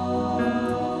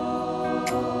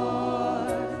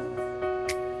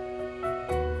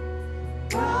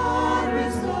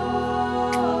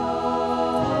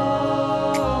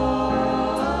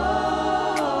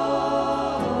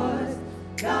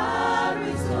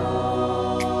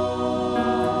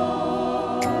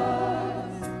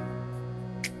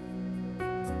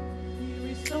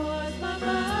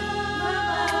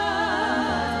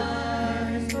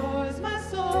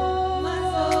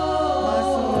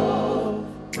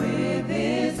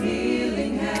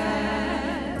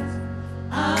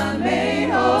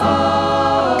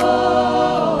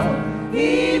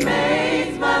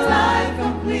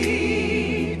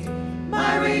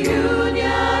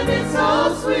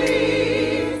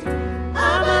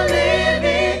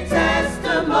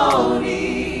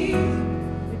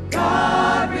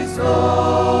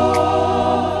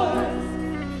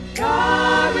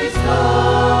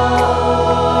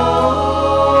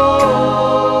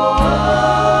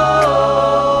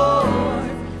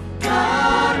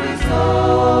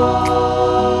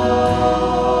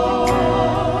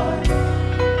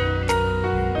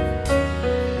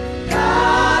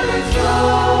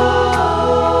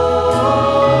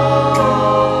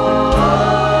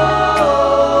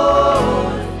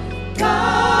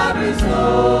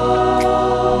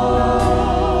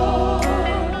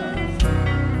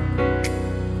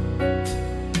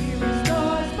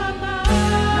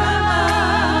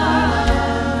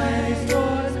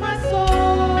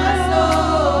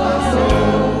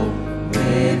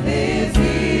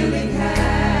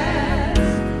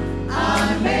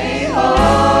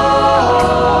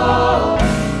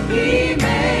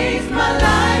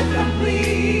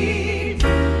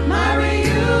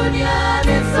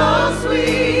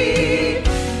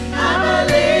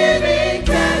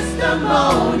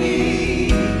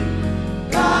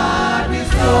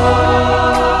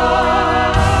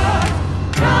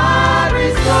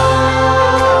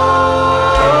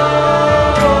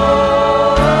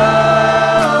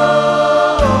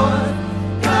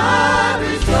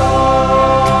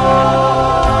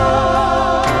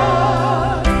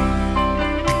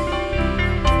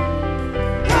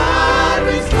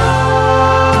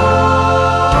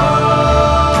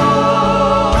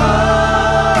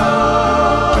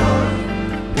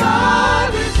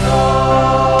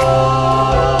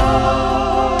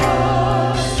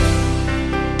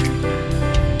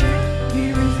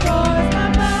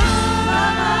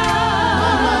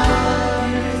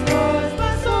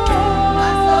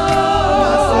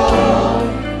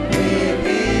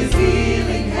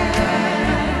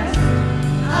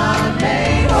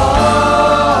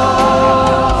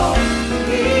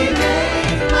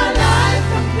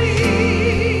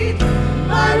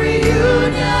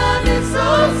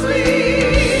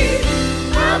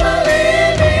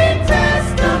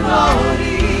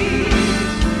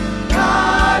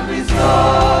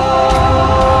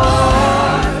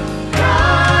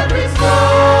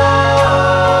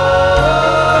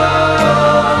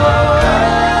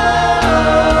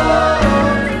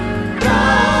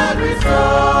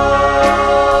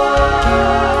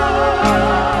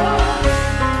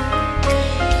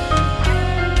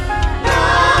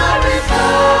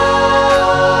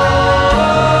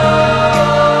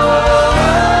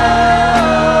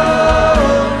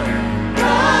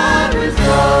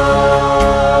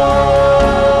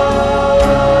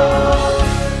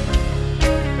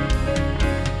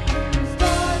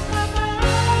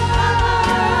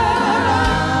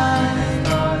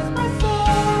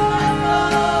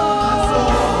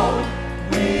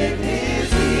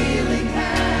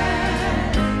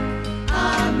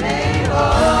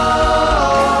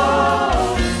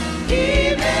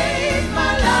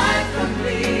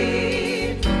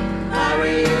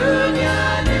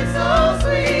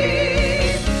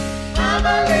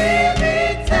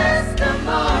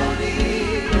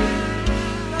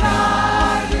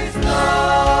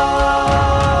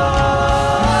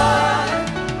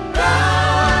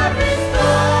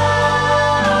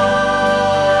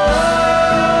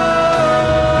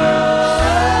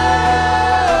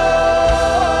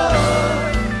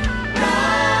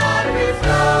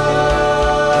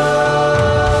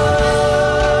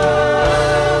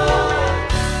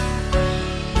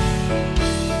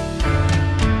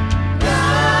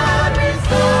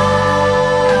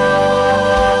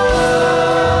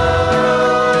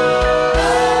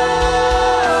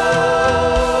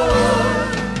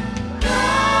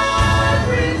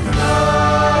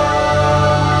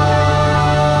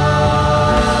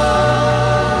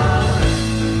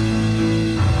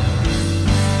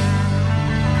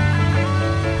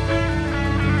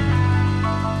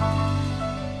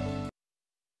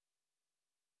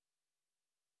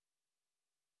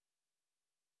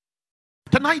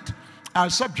 tonight, our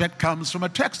subject comes from a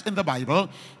text in the Bible,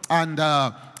 and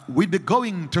we'll be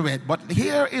going to it. But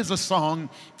here is a song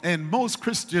in most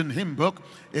Christian hymn book.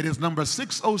 It is number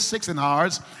 606 in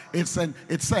ours. It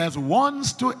says,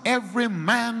 once to every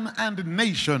man and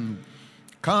nation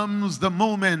comes the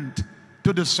moment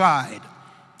to decide,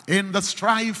 in the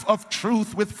strife of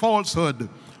truth with falsehood,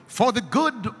 for the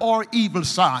good or evil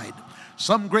side.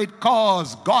 Some great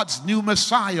cause, God's new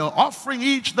Messiah, offering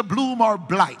each the bloom or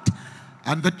blight.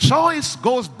 And the choice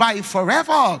goes by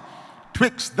forever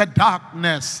twixt the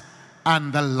darkness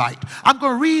and the light. I'm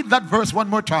going to read that verse one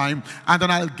more time, and then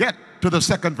I'll get to the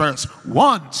second verse.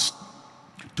 Once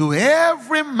to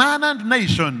every man and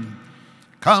nation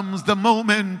comes the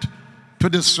moment to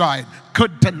decide.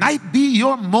 Could tonight be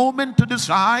your moment to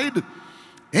decide?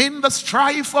 In the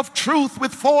strife of truth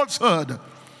with falsehood,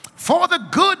 for the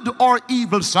good or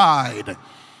evil side.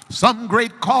 Some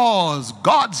great cause,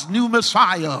 God's new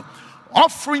Messiah,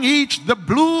 offering each the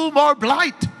bloom or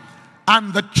blight.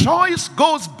 And the choice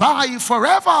goes by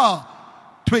forever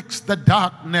twixt the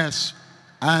darkness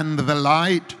and the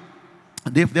light.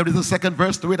 And if there is a second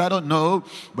verse to it, I don't know.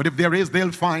 But if there is,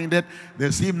 they'll find it.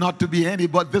 There seem not to be any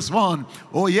but this one.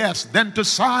 Oh yes, then to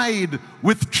side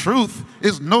with truth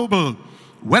is noble.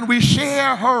 When we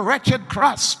share her wretched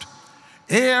crust,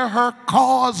 ere her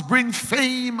cause bring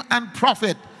fame and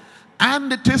profit,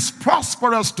 and it is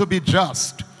prosperous to be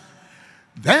just,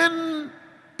 then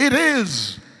it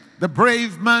is the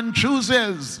brave man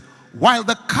chooses, while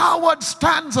the coward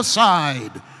stands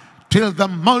aside, till the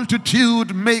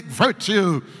multitude make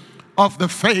virtue of the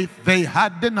faith they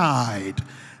had denied.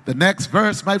 The next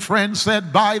verse, my friend,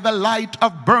 said, by the light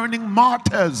of burning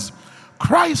martyrs,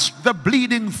 Christ the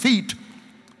bleeding feet,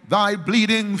 thy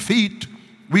bleeding feet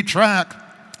we track,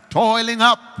 toiling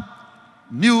up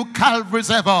new Calvaries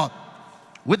ever,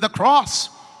 with the cross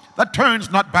that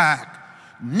turns not back.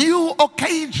 New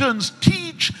occasions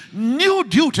teach new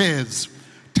duties.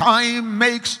 Time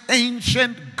makes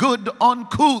ancient good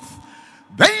uncouth.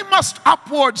 They must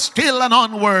upward still and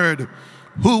onward,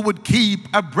 who would keep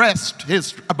abreast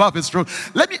above his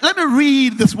truth. Let me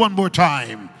read this one more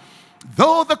time.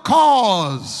 Though the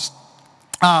cause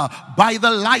by the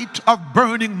light of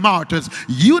burning martyrs.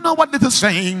 You know what this is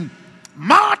saying?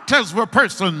 Martyrs were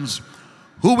persons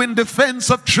who, in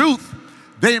defense of truth,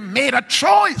 they made a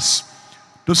choice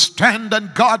to stand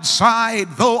on God's side,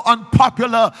 though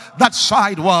unpopular that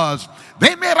side was.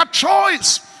 They made a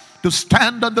choice to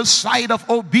stand on the side of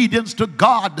obedience to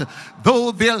God,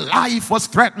 though their life was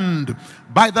threatened.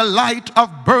 By the light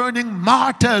of burning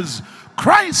martyrs,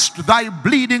 Christ, thy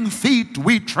bleeding feet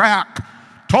we track,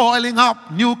 toiling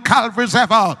up new Calvaries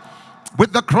ever,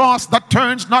 with the cross that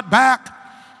turns not back.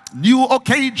 New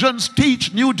occasions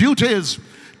teach new duties.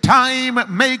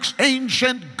 Time makes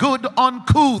ancient good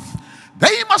uncouth.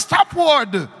 They must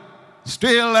upward,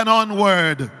 still and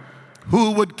onward,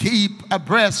 who would keep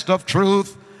abreast of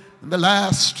truth. And the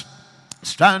last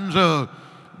stanza,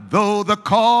 though the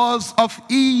cause of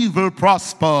evil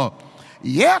prosper,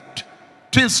 yet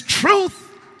 'tis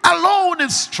truth alone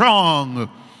is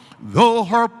strong. Though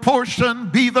her portion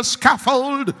be the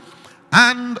scaffold,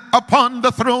 and upon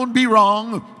the throne be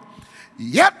wrong,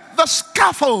 yet the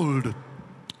scaffold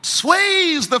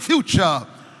sways the future,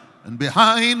 and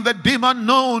behind the dim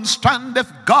unknown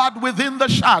standeth God within the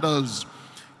shadows,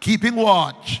 keeping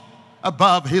watch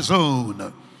above his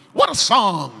own. What a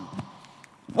song.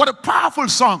 What a powerful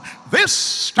song. This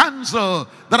stanza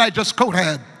that I just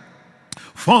quoted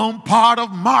formed part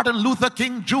of Martin Luther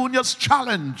King Jr.'s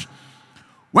challenge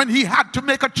when he had to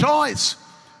make a choice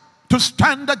to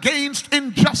stand against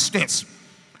injustice.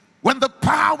 When the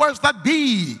powers that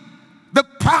be, the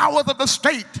powers of the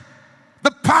state,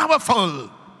 the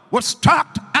powerful, were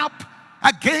stacked up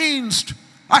against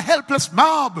a helpless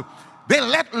mob, they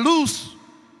let loose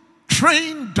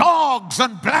trained dogs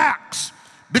and blacks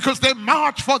because they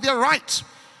marched for their rights.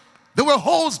 They were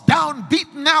hosed down,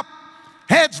 beaten up,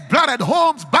 heads blooded,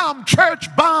 homes bombed,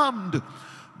 church bombed.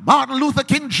 Martin Luther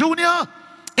King Jr.,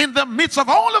 in the midst of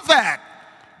all of that,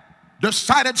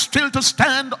 decided still to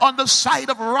stand on the side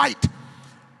of right.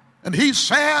 And he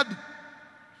said,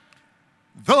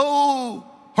 though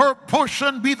her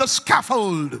portion be the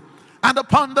scaffold, and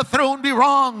upon the throne be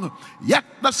wrong, yet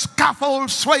the scaffold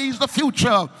sways the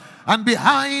future, and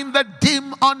behind the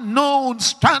dim unknown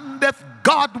standeth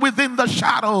God within the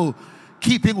shadow,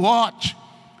 keeping watch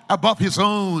above his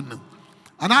own.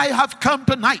 And I have come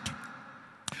tonight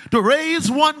to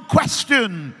raise one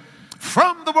question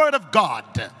from the Word of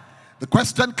God. The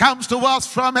question comes to us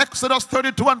from Exodus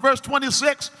 32 and verse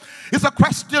 26. It's a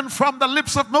question from the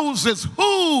lips of Moses.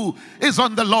 Who is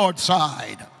on the Lord's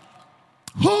side?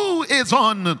 Who is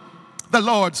on the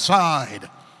Lord's side?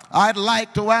 I'd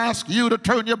like to ask you to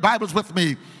turn your Bibles with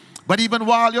me. But even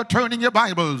while you're turning your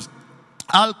Bibles,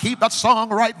 I'll keep that song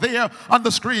right there on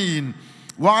the screen.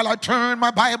 While I turn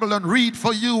my Bible and read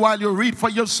for you, while you read for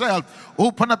yourself,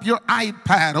 open up your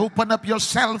iPad, open up your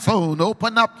cell phone,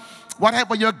 open up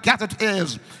whatever your gadget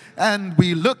is, and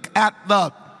we look at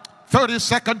the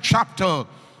 32nd chapter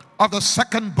of the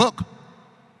second book,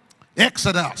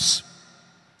 Exodus.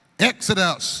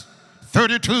 Exodus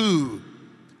 32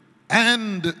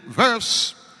 and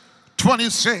verse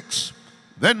 26.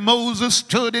 Then Moses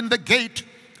stood in the gate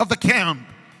of the camp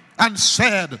and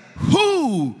said,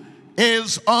 who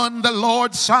is on the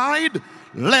Lord's side?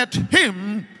 Let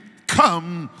him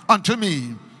come unto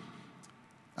me.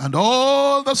 And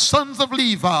all the sons of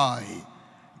Levi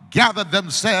gathered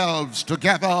themselves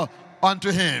together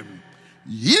unto him.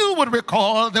 You would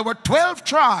recall there were 12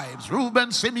 tribes: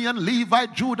 Reuben, Simeon, Levi,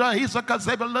 Judah, Issachar,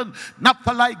 Zebulun,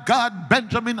 Naphtali, Gad,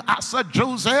 Benjamin, Asher,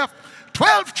 Joseph.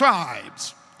 12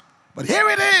 tribes. But here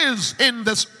it is in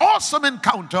this awesome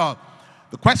encounter.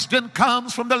 The question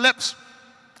comes from the lips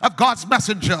of God's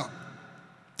messenger.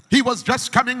 He was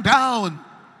just coming down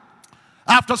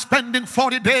after spending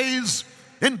 40 days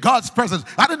in God's presence.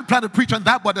 I didn't plan to preach on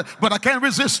that, but I can't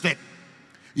resist it.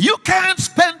 You can't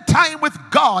spend time with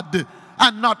God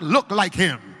and not look like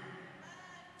him.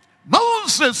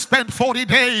 Moses spent 40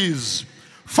 days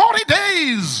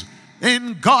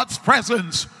in God's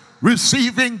presence,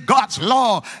 receiving God's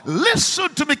law.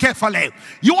 Listen to me carefully.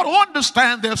 You ought to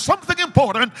understand there's something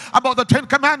important about the 10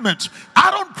 commandments. I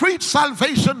don't preach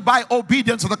salvation by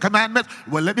obedience to the commandments.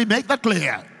 Well, let me make that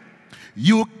clear.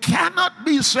 You cannot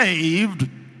be saved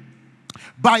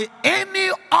by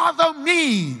any other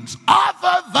means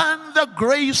other than the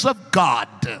grace of God.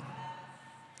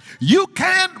 You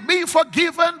can't be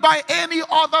forgiven by any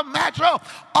other matter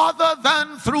other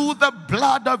than through the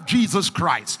blood of Jesus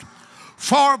Christ.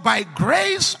 For by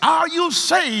grace are you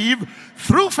saved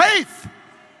through faith.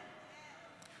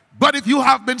 But if you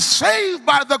have been saved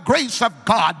by the grace of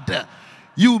God,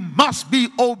 you must be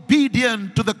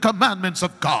obedient to the commandments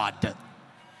of God.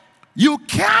 You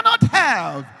cannot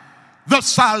have the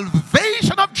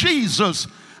salvation of Jesus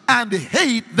and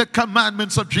hate the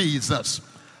commandments of Jesus.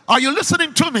 Are you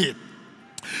listening to me?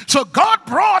 So God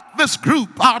brought this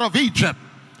group out of Egypt.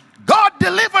 God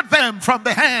delivered them from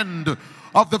the hand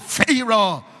of the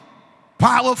Pharaoh,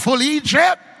 powerful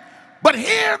Egypt. But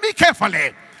hear me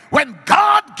carefully. When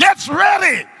God gets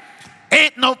ready,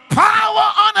 ain't no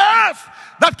power on earth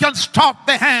that can stop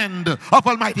the hand of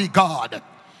Almighty God.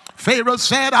 Pharaoh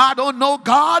said, I don't know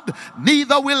God,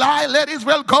 neither will I let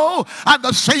Israel go. And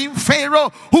the same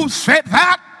Pharaoh who said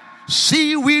that,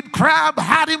 seaweed crab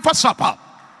had him for supper.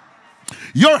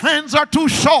 Your hands are too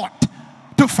short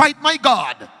to fight my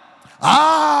God.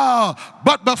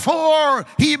 But before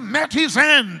he met his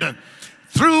end,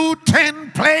 through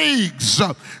 10 plagues,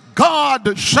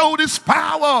 God showed his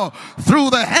power through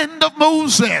the hand of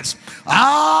Moses.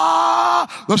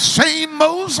 The same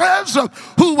Moses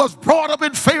who was brought up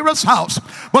in Pharaoh's house,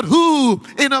 but who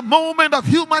in a moment of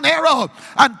human error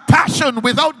and passion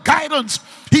without guidance,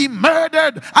 he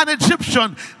murdered an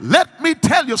Egyptian. Let me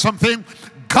tell you something.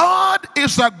 God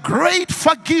is a great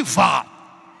forgiver.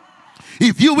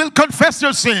 If you will confess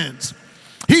your sins,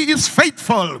 he is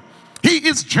faithful. He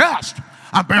is just.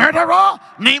 A murderer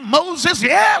named Moses?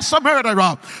 Yes, a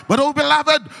murderer. But oh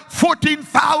beloved,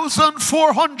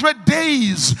 14,400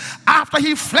 days after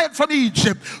he fled from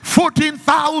Egypt,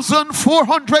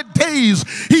 14,400 days,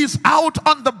 he's out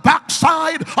on the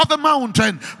backside of the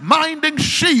mountain minding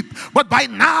sheep. But by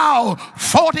now,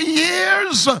 40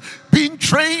 years being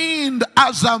trained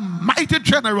as a mighty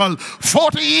general,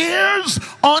 40 years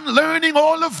on learning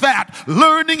all of that,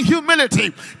 learning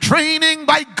humility, training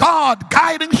by God,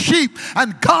 guiding sheep.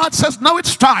 And God says, now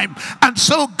it's time. And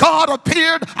so God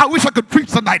appeared. I wish I could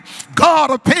preach tonight. God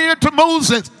appeared to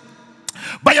Moses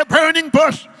by a burning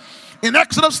bush. In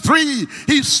Exodus 3,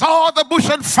 he saw the bush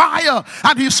on fire,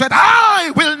 and he said,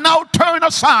 I will now turn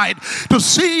aside to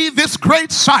see this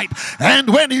great sight.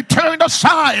 And when he turned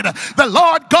aside, the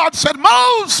Lord God said,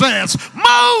 Moses,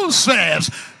 Moses,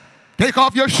 take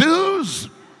off your shoes,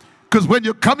 because when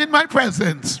you come in my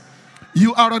presence,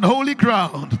 you are on holy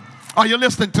ground. Are you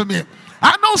listening to me?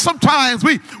 I know sometimes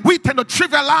we tend to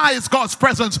trivialize God's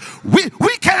presence. We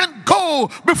can't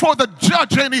go before the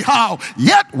judge anyhow,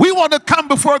 yet we want to come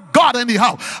before God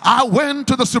anyhow. I went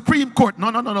to the Supreme Court.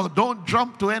 No, don't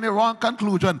jump to any wrong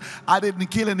conclusion. I didn't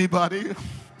kill anybody.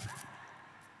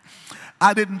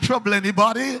 I didn't trouble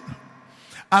anybody.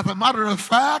 As a matter of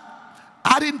fact,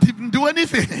 I didn't even do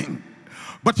anything.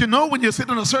 But you know, when you sit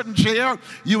in a certain chair,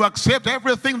 you accept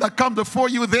everything that comes before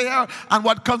you there and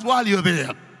what comes while you're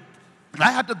there.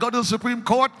 I had to go to the Supreme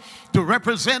Court to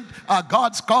represent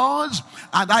God's cause.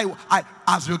 And I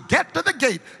as you get to the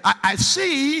gate, I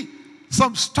see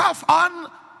some stuff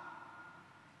on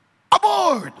a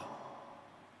board.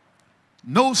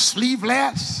 No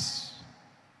sleeveless,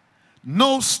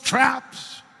 no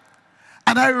straps.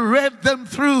 And I read them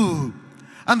through.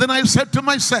 And then I said to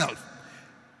myself,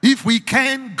 if we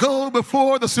can't go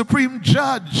before the supreme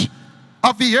judge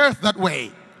of the earth that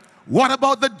way, what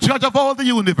about the judge of all the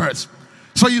universe?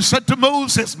 So you said to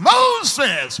Moses,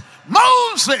 Moses,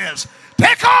 Moses,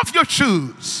 take off your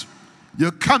shoes.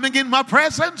 You're coming in my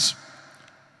presence,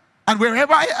 and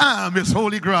wherever I am is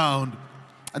holy ground.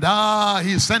 And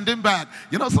he sent him back.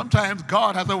 You know, sometimes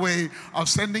God has a way of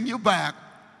sending you back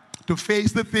to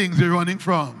face the things you're running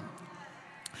from.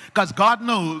 Because God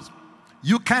knows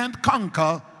you can't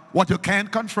conquer what you can't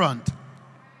confront.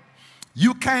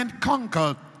 You can't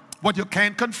conquer what you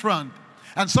can't confront.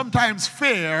 And sometimes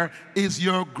fear is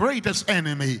your greatest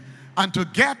enemy. And to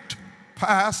get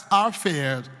past our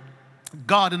fears,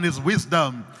 God in his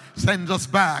wisdom sends us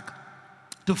back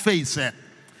to face it.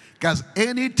 Because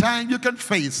anytime you can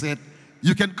face it,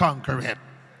 you can conquer it.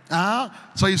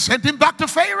 So he sent him back to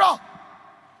Pharaoh.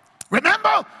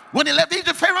 Remember, when he left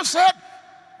Egypt, Pharaoh said,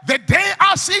 the day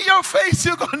I see your face,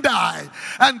 you're going to die.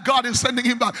 And God is sending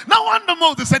him back. No wonder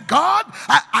Moses said, God,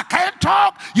 I can't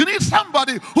talk. You need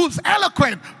somebody who's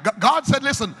eloquent. God said,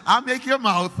 listen, I'll make your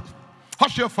mouth.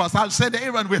 Hush your fuss. I'll send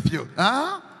Aaron with you.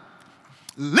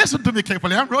 Listen to me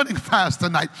carefully. I'm running fast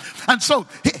tonight. And so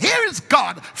here is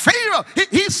God. Pharaoh,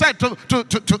 he said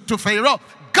to Pharaoh,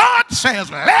 God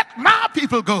says, let my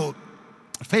people go.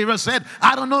 Pharaoh said,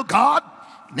 I don't know God.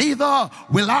 Neither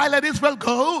will I let Israel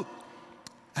go.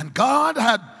 And God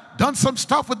had done some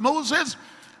stuff with Moses.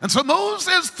 And so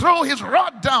Moses threw his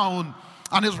rod down,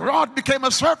 and his rod became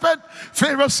a serpent.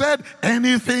 Pharaoh said,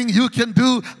 anything you can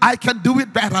do, I can do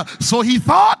it better. So he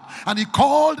thought, and he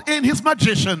called in his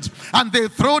magicians, and they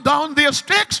threw down their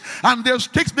sticks, and their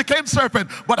sticks became serpent.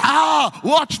 But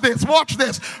watch this, watch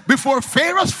this. Before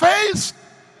Pharaoh's face,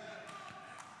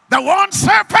 the one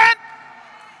serpent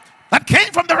that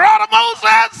came from the rod of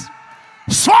Moses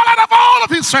swallowed up all of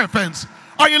his serpents.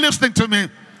 Are you listening to me?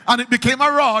 And it became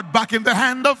a rod back in the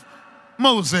hand of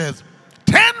Moses.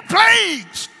 10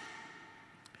 plagues.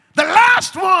 The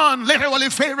last one, literally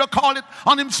Pharaoh called it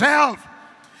on himself.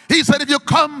 He said, if you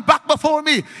come back before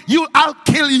me, I'll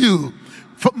kill you.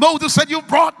 Moses said, you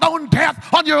brought down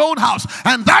death on your own house.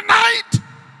 And that night,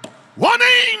 one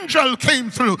angel came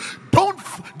through.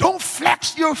 Don't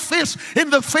flex your fist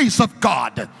in the face of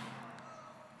God.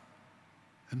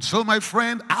 And so, my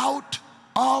friend, out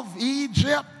of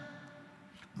Egypt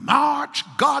march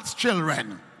God's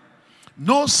children.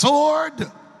 No sword,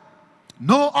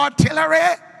 no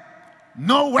artillery,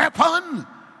 no weapon,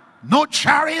 no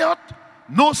chariot,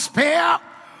 no spear.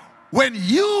 When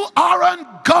you are on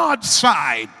God's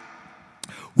side,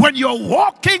 when you're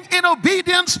walking in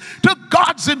obedience to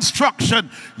God's instruction,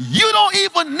 you don't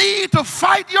even need to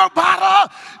fight your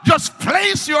battle. Just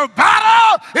place your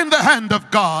battle in the hand of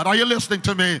God. Are you listening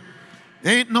to me?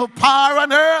 Ain't no power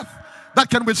on earth that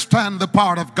can withstand the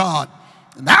power of God.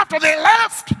 And after they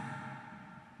left,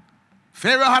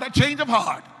 Pharaoh had a change of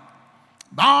heart.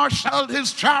 Marshaled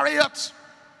his chariots,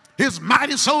 his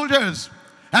mighty soldiers,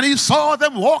 and he saw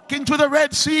them walking to the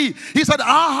Red Sea. He said,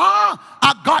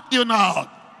 I got you now.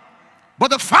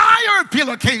 But the fire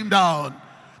pillar came down.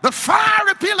 The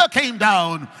fire pillar came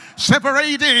down,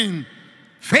 separating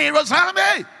Pharaoh's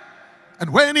army.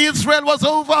 And when Israel was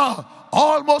over,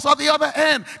 almost at the other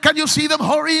end, can you see them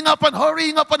hurrying up and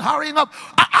hurrying up and hurrying up?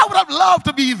 I would have loved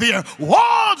to be there.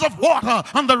 Walls of water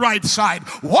on the right side,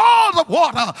 walls of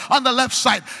water on the left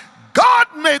side. God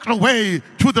makes a way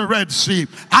through the Red Sea.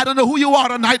 I don't know who you are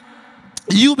tonight.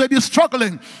 You may be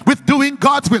struggling with doing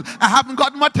God's will. I haven't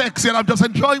gotten my text yet. I'm just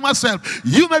enjoying myself.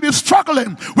 You may be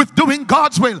struggling with doing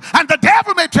God's will. And the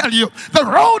devil may tell you the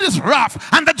road is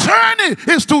rough and the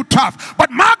journey is too tough.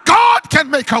 But my God can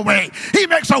make a way. He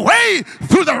makes a way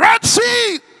through the Red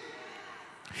Sea.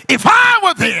 If I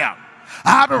were there,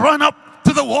 I'd run up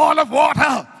to the wall of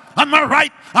water. On my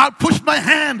right, I'll push my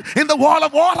hand in the wall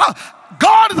of water.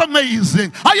 God is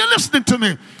amazing. Are you listening to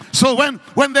me? So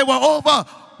when they were over,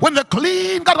 when the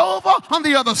clean got over on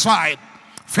the other side,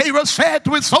 Pharaoh said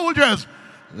to his soldiers,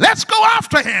 let's go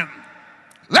after him.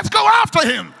 Let's go after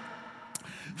him.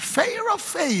 Pharaoh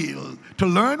failed to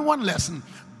learn one lesson.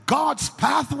 God's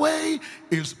pathway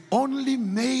is only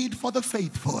made for the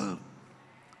faithful.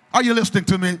 Are you listening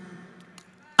to me?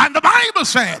 And the Bible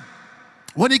said,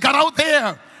 when he got out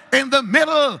there, in the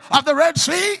middle of the Red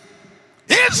Sea.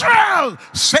 Israel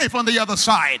safe on the other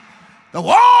side. The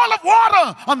wall of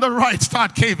water on the right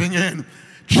start caving in.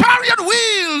 Chariot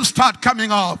wheels start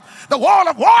coming off. The wall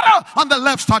of water on the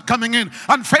left start coming in.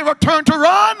 And Pharaoh turned to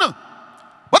run.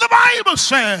 But the Bible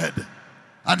said,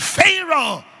 and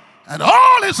Pharaoh and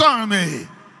all his army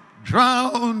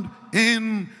drowned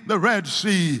in the Red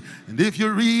Sea. And if you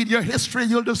read your history,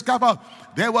 you'll discover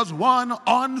there was one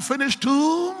unfinished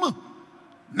tomb.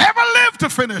 Never lived to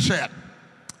finish it.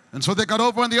 And so they got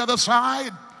over on the other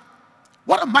side.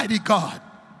 What a mighty God.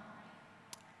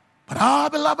 But our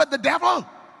beloved, the devil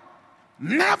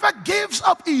never gives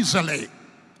up easily.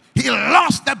 He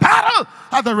lost the battle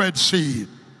at the Red Sea.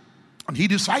 And he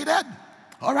decided,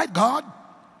 all right, God,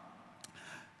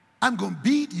 I'm going to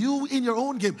beat you in your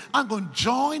own game. I'm going to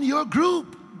join your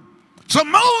group. So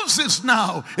Moses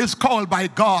now is called by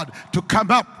God to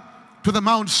come up to the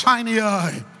Mount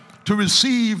Sinai to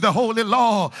receive the holy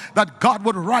law that God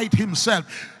would write himself.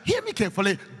 Hear me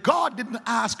carefully. God didn't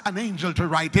ask an angel to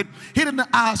write it. He didn't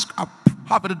ask a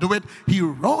prophet to do it. He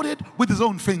wrote it with his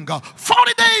own finger.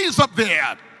 40 days up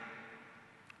there.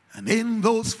 And in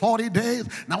those 40 days,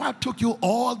 now I took you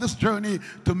all this journey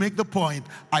to make the point.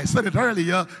 I said it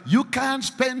earlier, you can't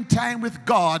spend time with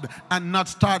God and not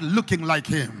start looking like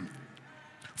him.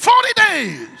 40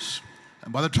 days.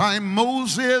 And by the time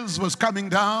Moses was coming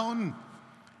down,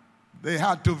 they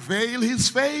had to veil his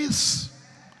face.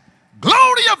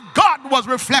 Glory of God was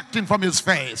reflecting from his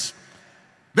face.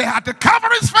 They had to cover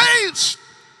his face.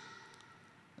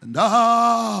 And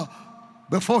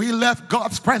before he left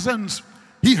God's presence,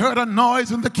 he heard a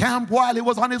noise in the camp while he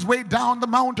was on his way down the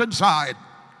mountainside.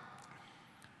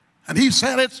 And he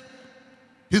said it.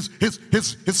 His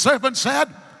servant said,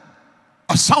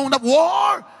 a sound of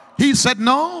war? He said,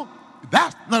 no,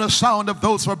 that's not a sound of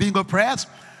those who are being oppressed.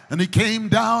 And he came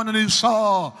down and he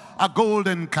saw a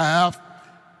golden calf.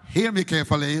 Hear me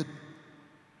carefully.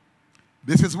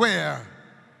 This is where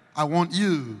I want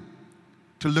you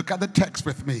to look at the text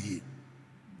with me.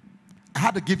 I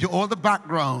had to give you all the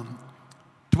background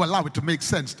to allow it to make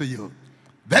sense to you.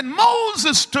 Then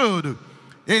Moses stood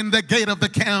in the gate of the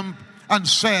camp and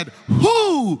said,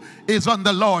 who is on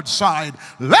the Lord's side?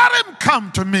 Let him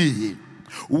come to me.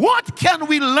 What can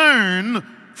we learn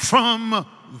from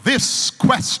this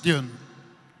question?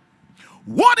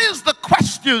 What is the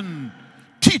question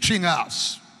teaching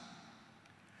us?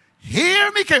 Hear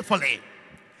me carefully.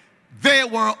 They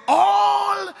were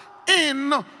all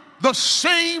in the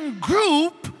same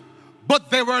group, but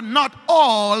they were not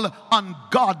all on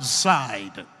God's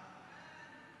side.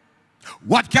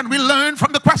 What can we learn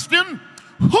from the question?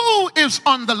 Who is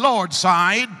on the Lord's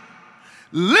side?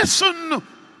 Listen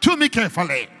to me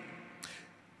carefully.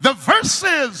 The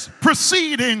verses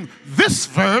preceding this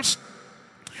verse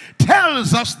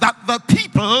tells us that the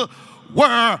people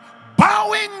were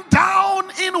bowing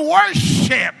down in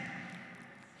worship.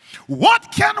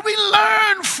 What can we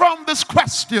learn from this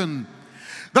question?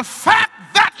 The fact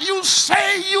that you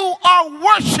say you are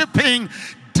worshiping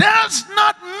does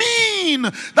not mean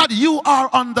that you are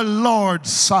on the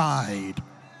Lord's side.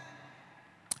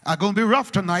 I'm going to be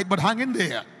rough tonight, but hang in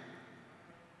there.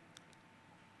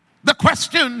 The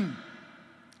question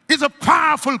is a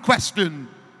powerful question.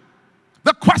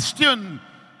 The question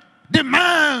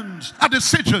demands a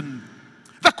decision.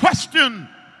 The question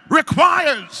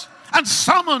requires and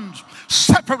summons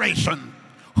separation.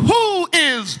 Who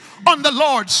is on the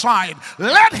Lord's side?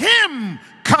 Let him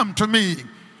come to me.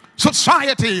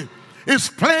 Society is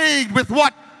plagued with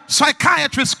what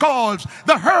psychiatrists call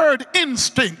the herd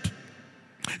instinct.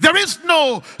 There is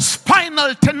no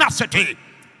spinal tenacity.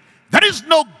 There is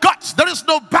no guts. There is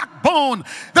no backbone.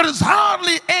 There is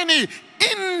hardly any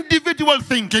individual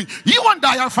thinking. You and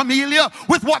I are familiar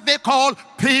with what they call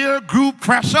peer group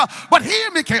pressure. But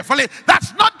hear me carefully.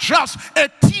 That's not just a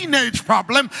teenage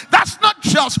problem. That's not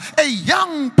just a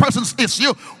young person's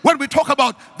issue. When we talk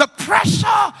about the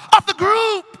pressure of the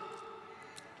group,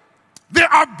 there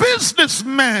are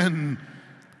businessmen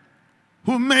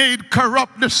who made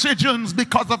corrupt decisions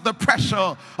because of the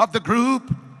pressure of the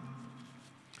group.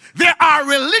 There are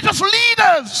religious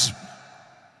leaders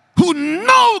who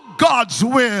know God's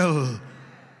will,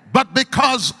 but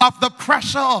because of the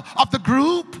pressure of the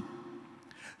group.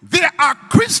 There are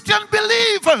Christian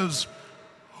believers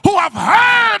who have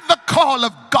heard the call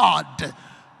of God,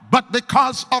 but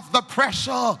because of the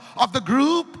pressure of the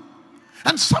group.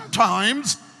 And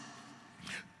sometimes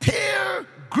peer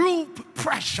group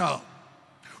pressure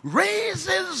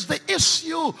raises the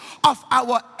issue of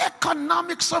our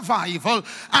economic survival,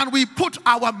 and we put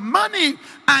our money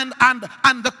and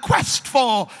the quest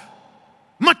for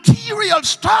material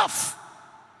stuff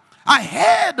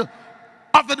ahead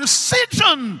of the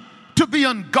decision to be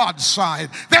on God's side.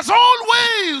 There's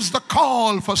always the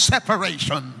call for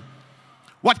separation.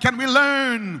 What can we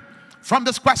learn from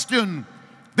this question?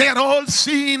 They had all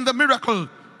seen the miracle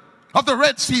of the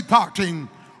Red Sea parting.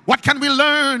 What can we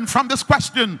learn from this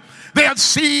question? They had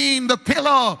seen the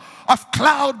pillar of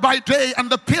cloud by day and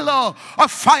the pillar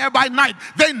of fire by night.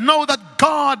 They know that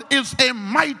God is a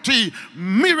mighty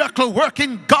miracle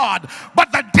working God.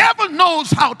 But the devil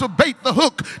knows how to bait the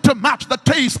hook to match the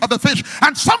taste of the fish.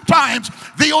 And sometimes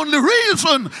the only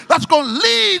reason that's going to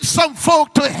lead some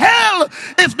folk to hell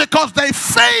is because they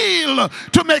fail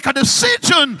to make a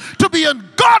decision to be on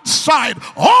God's side,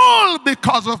 all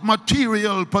because of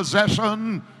material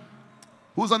possession.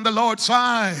 Who's on the Lord's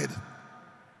side?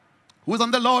 Who's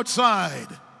on the Lord's side?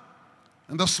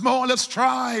 And the smallest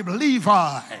tribe,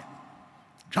 Levi,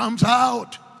 jumps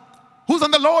out. Who's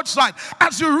on the Lord's side?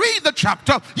 As you read the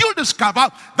chapter, you'll discover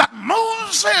that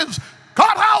Moses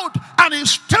got out and he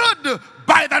stood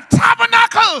by the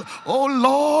tabernacle. Oh,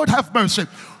 Lord, have mercy.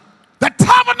 The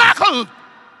tabernacle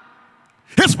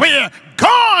is where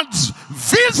God's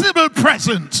visible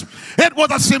presence, it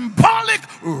was a symbolic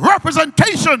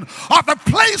representation of the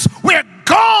place where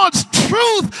God's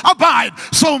truth abide.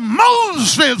 So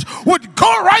Moses would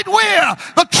go right where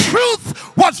the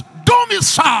truth was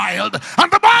domiciled.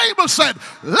 And the Bible said,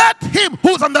 let him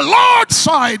who's on the Lord's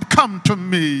side come to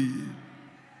me.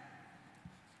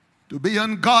 To be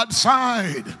on God's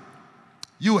side,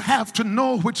 you have to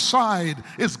know which side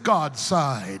is God's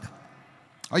side.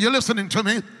 Are you listening to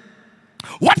me?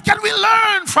 What can we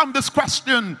learn from this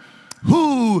question?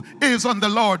 Who is on the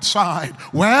Lord's side?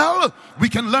 Well, we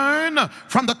can learn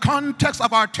from the context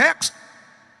of our text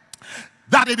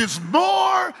that it is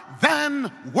more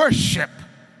than worship.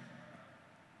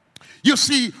 You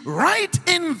see, right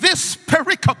in this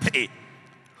pericope,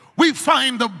 we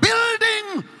find the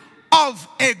building of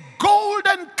a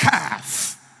golden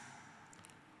calf,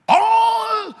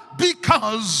 all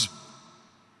because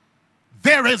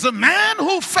there is a man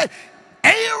who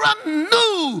Aaron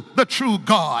knew the true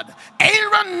God.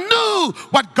 Aaron knew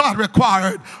what God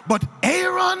required. But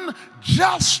Aaron,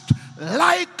 just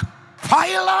like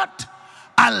Pilate,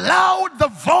 allowed the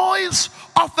voice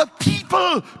of the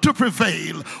people to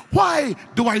prevail. Why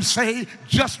do I say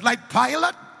just like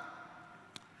Pilate?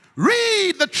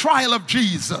 Read the trial of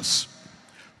Jesus.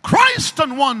 Christ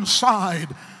on one side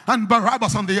and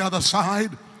Barabbas on the other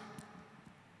side.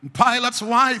 And Pilate's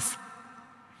wife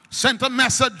sent a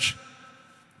message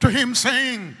to him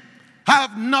saying,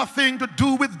 have nothing to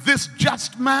do with this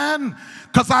just man,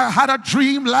 because I had a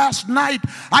dream last night.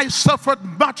 I suffered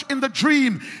much in the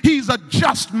dream. He's a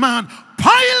just man.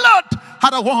 Pilate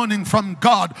had a warning from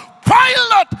God.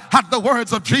 Pilate had the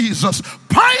words of Jesus.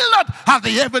 Pilate had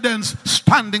the evidence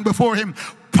standing before him.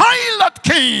 Pilate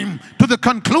came to the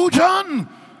conclusion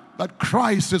that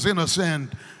Christ is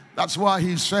innocent. That's why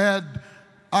he said,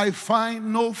 I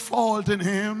find no fault in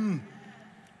him.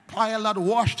 Pilate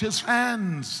washed his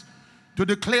hands to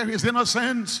declare his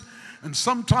innocence. And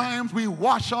sometimes we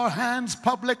wash our hands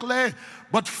publicly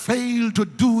but fail to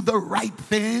do the right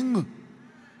thing.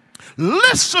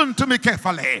 Listen to me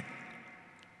carefully.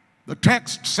 The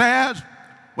text says,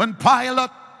 when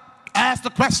Pilate asked the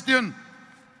question,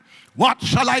 what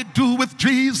shall I do with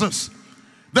Jesus?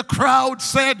 The crowd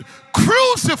said,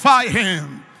 crucify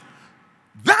him.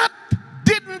 That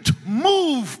didn't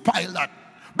move Pilate,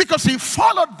 because he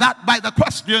followed that by the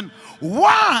question,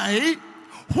 why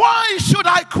should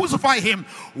I crucify him?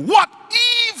 What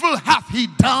evil hath he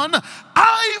done?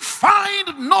 I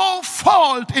find no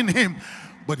fault in him.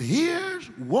 But here's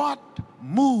what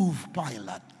moved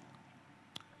Pilate.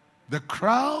 The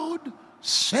crowd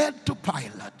said to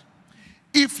Pilate,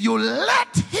 if you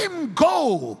let him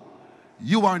go,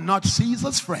 you are not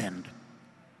Caesar's friend.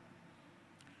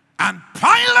 And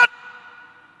Pilate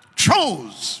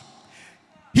chose.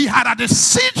 He had a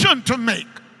decision to make.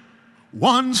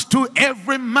 Once to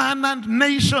every man and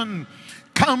nation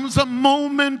comes a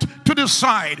moment to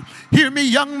decide. Hear me,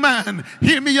 young man.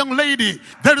 Hear me, young lady.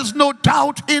 There is no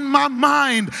doubt in my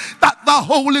mind that the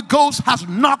Holy Ghost has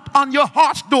knocked on your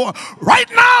heart's door. Right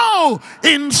now,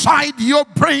 inside your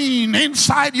brain,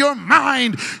 inside your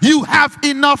mind, you have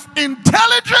enough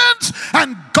intelligence,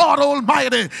 and God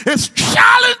Almighty is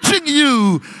challenging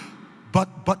you.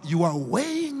 But you are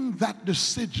weighing that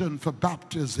decision for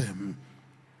baptism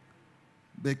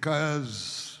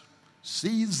because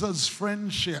Caesar's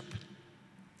friendship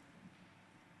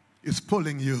is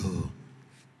pulling you.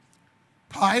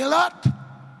 Pilate,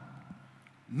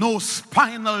 no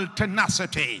spinal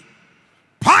tenacity.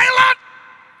 Pilate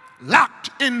lacked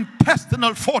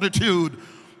intestinal fortitude.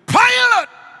 Pilate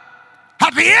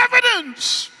got the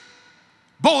evidence,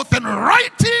 both in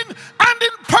writing and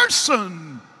in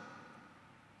person.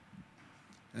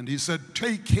 And he said,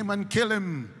 take him and kill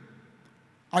him.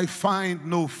 I find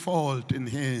no fault in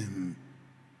him.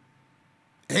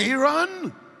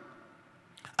 Aaron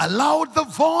allowed the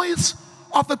voice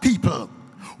of the people.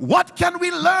 What can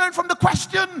we learn from the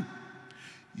question?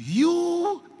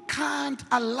 You can't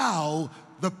allow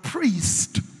the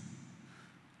priest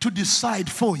to decide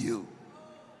for you.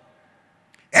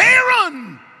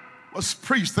 Aaron was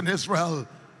priest in Israel,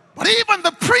 but even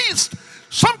the priest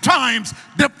sometimes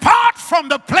depart from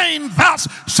the plain. Thus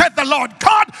said the Lord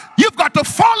God. You've got to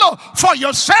follow for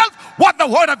yourself what the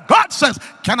word of God says.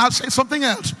 Can I say something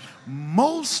else?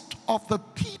 Most of the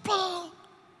people,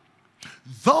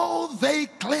 though they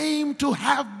claim to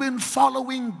have been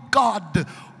following God,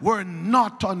 were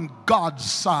not on God's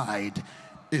side.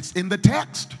 It's in the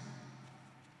text.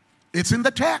 It's in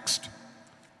the text.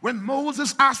 When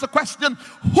Moses asked the question,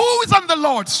 who is on the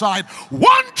Lord's side?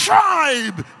 One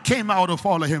tribe came out to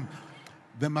follow him.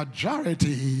 The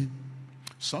majority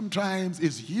sometimes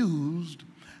is used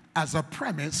as a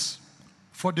premise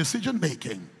for decision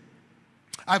making.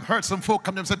 I've heard some folk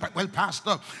come and say, well,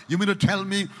 Pastor, you mean to tell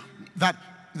me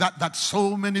that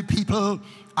so many people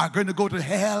are going to go to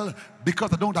hell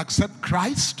because they don't accept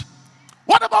Christ?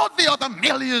 What about the other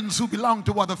millions who belong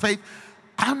to other faiths?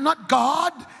 I'm not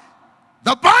God.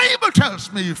 The Bible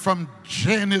tells me from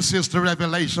Genesis to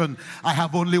Revelation, I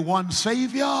have only one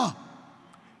Savior.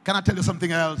 Can I tell you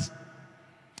something else?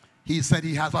 He said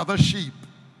he has other sheep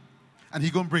and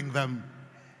he's going to bring them.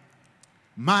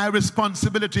 My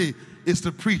responsibility is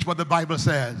to preach what the Bible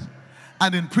says.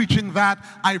 And in preaching that,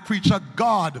 I preach a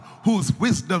God whose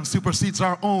wisdom supersedes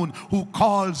our own, who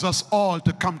calls us all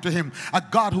to come to him. A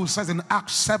God who says in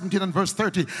Acts 17 and verse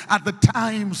 30, at the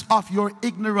times of your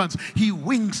ignorance, he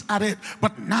winks at it,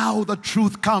 but now the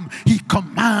truth comes. He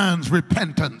commands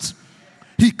repentance.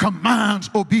 He commands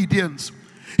obedience.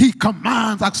 He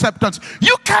commands acceptance.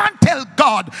 You can't tell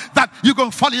God that you're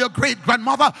going to follow your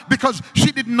great-grandmother because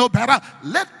she didn't know better.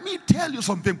 Let me tell you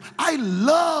something. I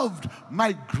loved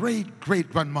my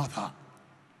great-great-grandmother.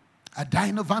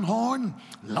 Adina Van Horn,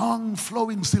 long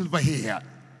flowing silver hair.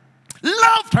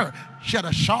 Loved her. She had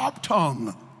a sharp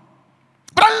tongue.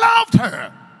 But I loved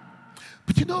her.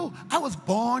 But you know, I was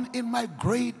born in my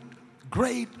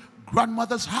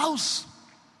great-great-grandmother's house.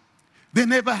 They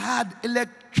never had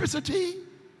electricity.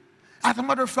 As a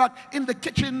matter of fact, in the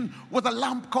kitchen was a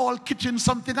lamp called kitchen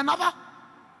something another.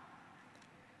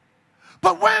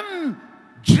 But when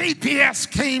GPS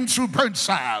came through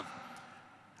Burnside,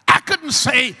 I couldn't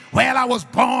say, well, I was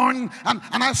born and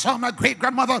I saw my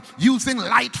great-grandmother using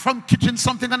light from kitchen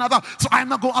something another, so I'm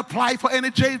not going to apply for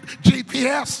any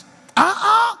GPS.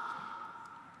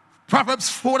 Proverbs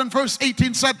 4 and verse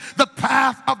 18 said, the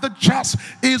path of the just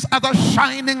is as a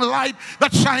shining light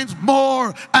that shines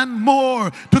more and more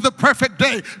to the perfect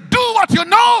day. Do what you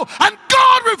know and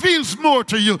God reveals more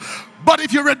to you. But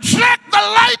if you reject the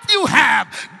light you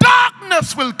have,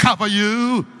 darkness will cover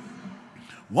you.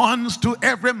 Once to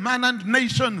every man and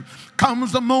nation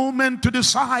comes the moment to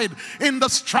decide in the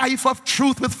strife of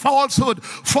truth with falsehood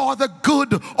for the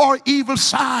good or evil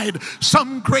side.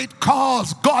 Some great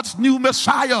cause, God's new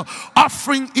Messiah,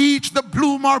 offering each the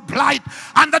bloom or blight,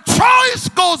 and the choice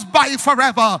goes by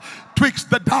forever twixt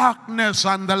the darkness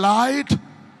and the light.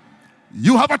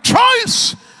 You have a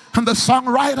choice. And the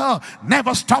songwriter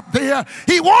never stopped there.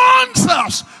 He wants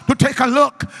us to take a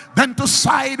look, then to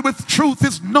side with truth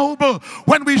is noble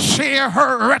when we share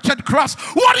her wretched cross.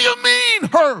 What do you mean,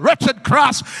 her wretched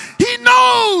cross? He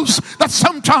knows that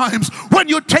sometimes when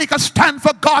you take a stand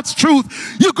for God's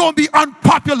truth, you're going to be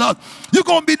unpopular. You're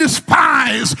going to be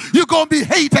despised. You're going to be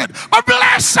hated. But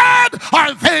blessed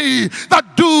are they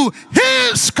that do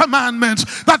his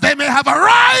commandments, that they may have a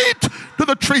right to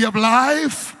the tree of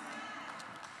life.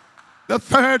 The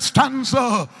third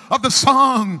stanza of the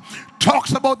song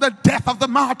talks about the death of the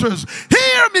martyrs.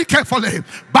 Hear me carefully.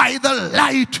 By the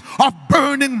light of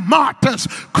burning martyrs,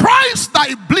 Christ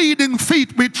thy bleeding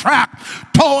feet we track,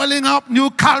 toiling up new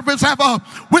Calvaries ever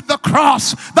with the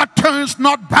cross that turns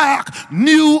not back.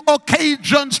 New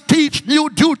occasions teach new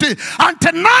duty. And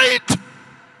tonight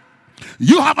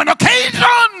you have an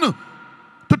occasion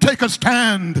to take a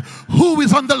stand. Who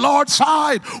is on the Lord's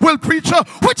side? Well, preacher,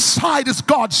 which side is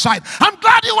God's side? I'm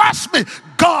glad you asked me.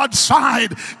 God's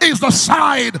side is the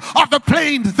side of the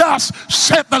plain. Thus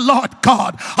said the Lord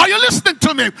God. Are you listening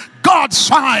to me? God's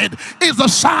side is the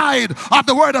side of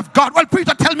the word of God. Well,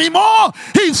 preacher, tell me more.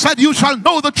 He said, you shall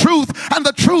know the truth, and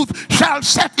the truth shall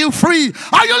set you free.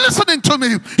 Are you listening to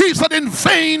me? He said, in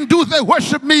vain do they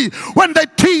worship me when they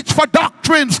teach for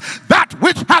doctrines that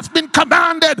which has been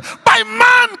commanded by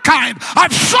mankind.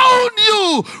 I've shown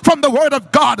you from the word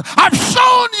of God, I've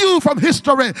shown you from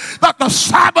history, that the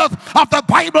Sabbath of the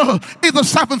Bible is the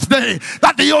seventh day,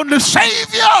 that the only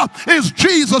Savior is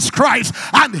Jesus Christ,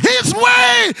 and his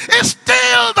way is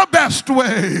still the best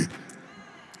way.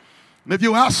 And if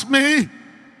you ask me,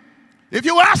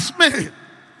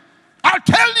 I'll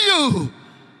tell you,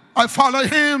 I follow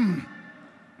him.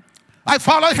 I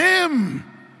follow him.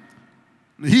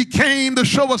 He came to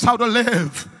show us how to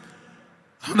live.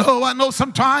 I know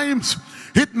sometimes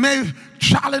it may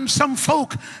challenge some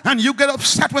folk and you get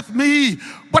upset with me,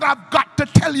 but I've got to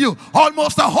tell you,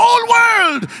 almost the whole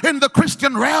world in the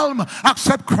Christian realm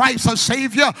accept Christ as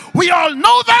Savior. We all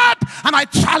know that, and I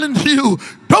challenge you,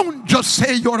 don't just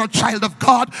say you're a child of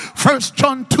God. 1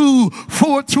 John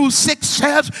 2:4-6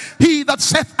 says, he that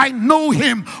saith I know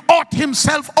him ought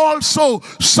himself also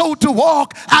so to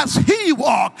walk as he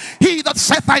walked. He that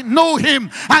saith I know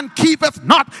him and keepeth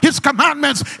not his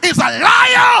commandments is a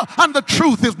liar, and the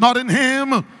truth is not in him.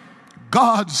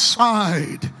 God's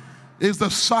side is the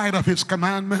side of his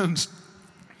commandments.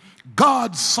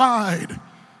 God's side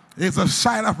is the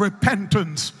side of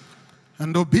repentance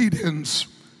and obedience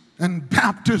and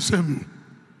baptism,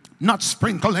 not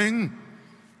sprinkling,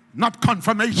 not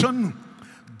confirmation.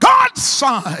 God's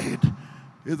side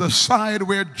is the side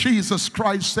where Jesus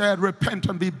Christ said, repent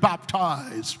and be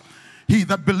baptized. He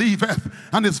that believeth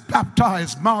and is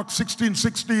baptized, Mark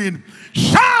 16:16,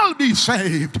 shall be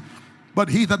saved, but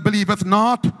he that believeth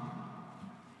not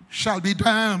shall be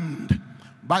damned.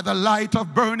 By the light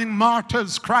of burning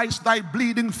martyrs, Christ thy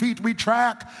bleeding feet we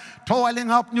track,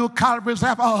 toiling up new Calvaries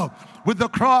ever, with the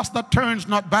cross that turns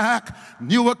not back.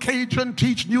 New occasion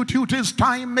teach new duties,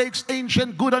 time makes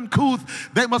ancient good uncouth.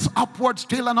 They must upward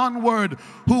still and onward,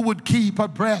 who would keep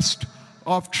abreast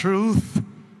of truth.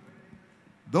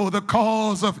 Though the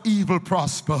cause of evil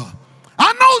prosper.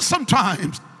 I know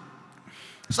sometimes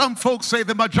some folks say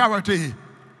the majority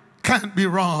can't be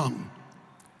wrong.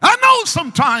 I know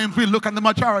sometimes we look at the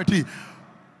majority,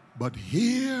 but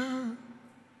hear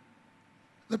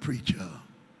the preacher.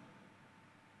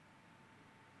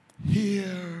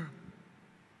 Hear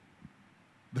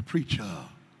the preacher.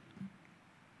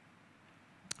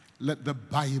 Let the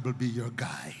Bible be your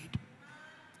guide.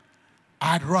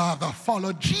 I'd rather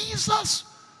follow Jesus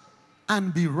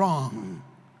and be wrong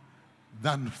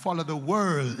than follow the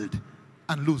world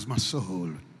and lose my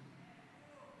soul.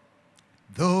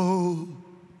 Though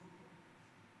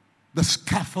the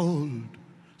scaffold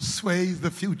sways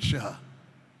the future,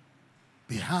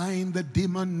 behind the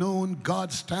dim unknown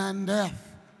God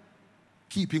standeth,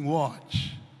 keeping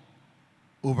watch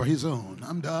over his own.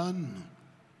 I'm done.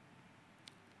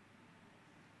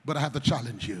 But I have to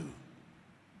challenge you.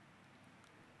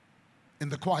 In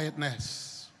the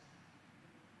quietness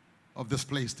of this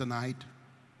place tonight,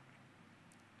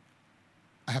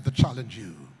 I have to challenge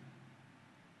you.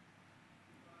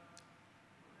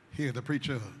 Hear the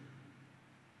preacher.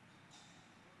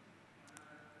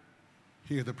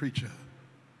 Hear the preacher.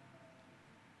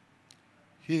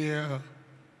 Hear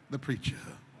the preacher.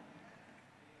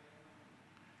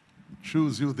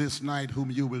 Choose you this night whom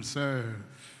you will serve.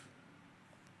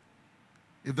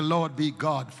 If the Lord be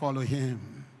God, follow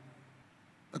him.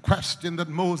 The question that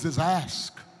Moses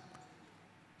asked,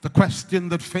 the question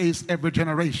that faced every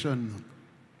generation,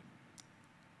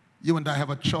 you and I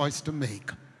have a choice to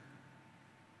make.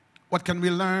 What can we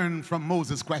learn from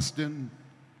Moses' question?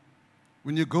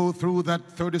 When you go through that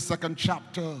 32nd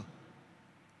chapter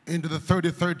into the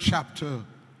 33rd chapter,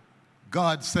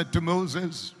 God said to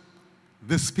Moses,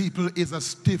 this people is a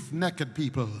stiff-necked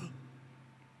people.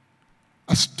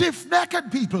 A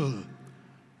stiff-necked people.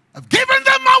 I've given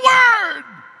them my word,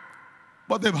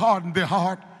 but they've hardened their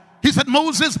heart. He said,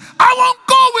 Moses, I won't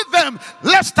go with them,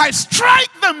 lest I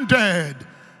strike them dead.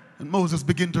 And Moses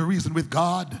began to reason with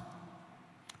God.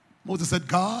 Moses said,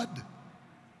 God,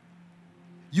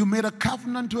 you made a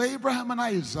covenant to Abraham and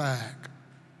Isaac.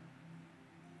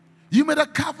 You made a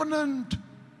covenant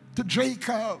to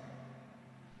Jacob.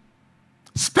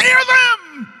 Spare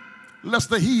them, lest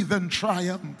the heathen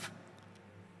triumph.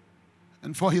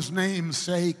 And for his name's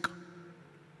sake,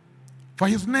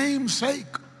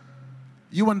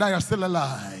 you and I are still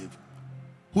alive.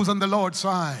 Who's on the Lord's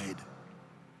side?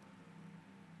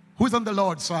 Who's on the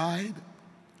Lord's side?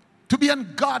 To be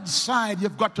on God's side,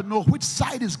 you've got to know which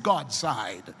side is God's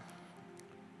side.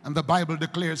 And the Bible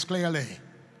declares clearly,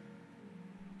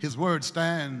 His word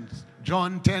stands.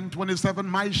 John 10:27,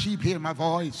 my sheep hear my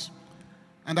voice,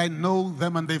 and I know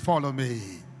them and they follow me.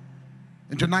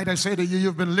 And tonight I say to you,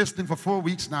 you've been listening for 4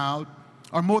 weeks now,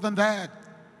 or more than that.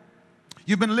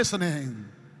 You've been listening.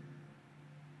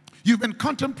 You've been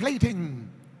contemplating.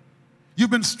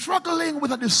 You've been struggling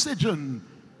with a decision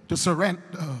to surrender,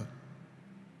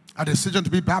 a decision to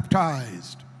be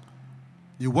baptized.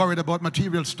 You're worried about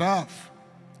material stuff.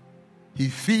 He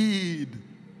feed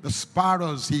the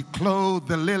sparrows. He clothed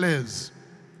the lilies.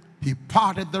 He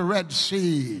parted the Red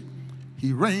Sea.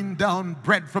 He rained down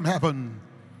bread from heaven.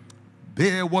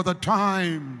 There was a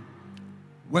time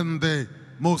when the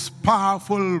most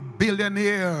powerful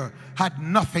billionaire had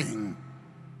nothing.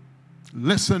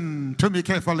 Listen to me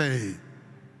carefully.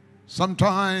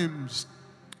 Sometimes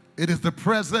it is the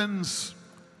presence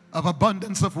of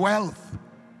abundance of wealth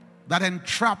that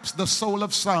entraps the soul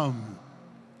of some.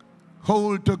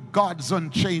 Hold to God's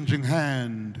unchanging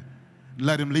hand.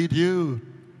 Let Him lead you.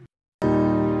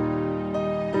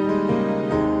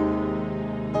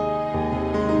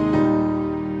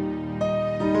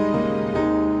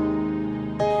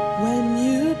 When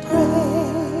you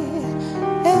pray,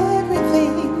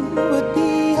 everything would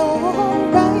be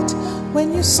alright.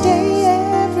 When you stay,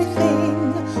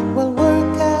 everything will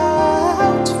work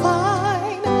out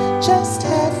fine. Just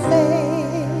have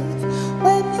faith.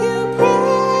 When you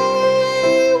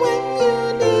pray, when you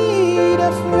need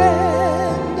a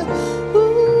friend,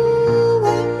 ooh,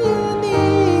 when you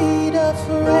need a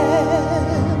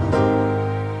friend,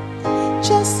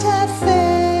 just have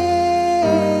faith.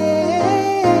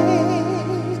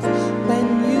 When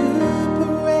you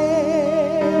pray,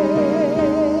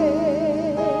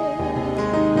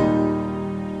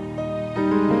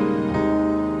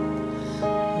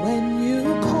 when you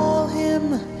call Him,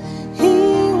 He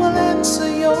will answer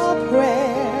your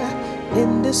prayer.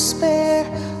 In despair,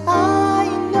 I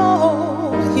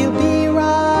know He'll be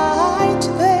right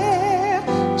there.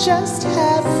 Just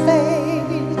have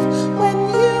faith. When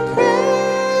you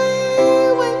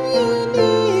pray, when you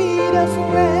need a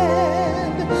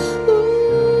friend,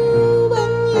 ooh,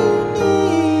 when you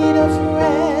need a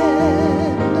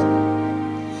friend,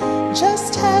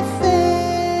 just have faith.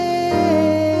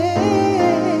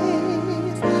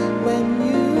 When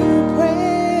you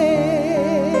pray,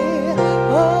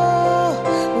 oh,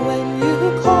 when you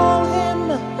call Him,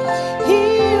 He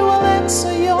will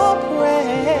answer your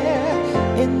prayer.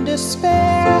 In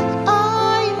despair, I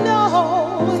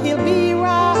know He'll be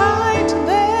right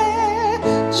there.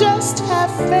 Just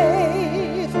have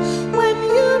faith. When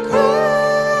you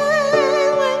pray,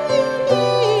 when you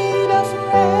need a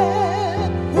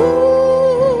friend,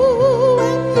 ooh,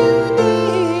 when you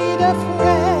need a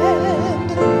friend,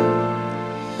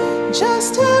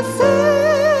 just have faith.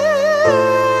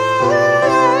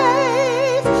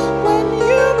 When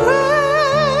you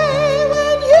pray,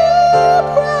 when you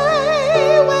pray,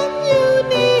 when you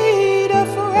need a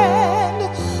friend,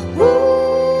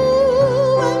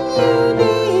 ooh, when you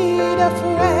need a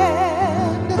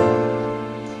friend,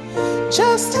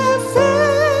 just have faith.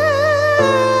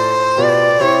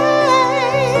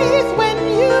 When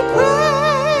you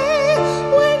pray,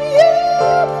 when you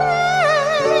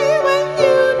pray, when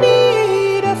you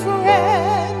need a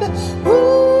friend,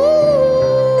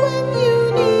 ooh, when you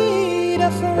need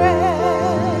a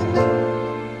friend,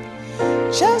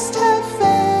 just have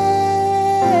faith.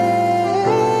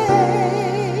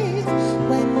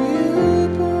 When you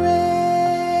pray,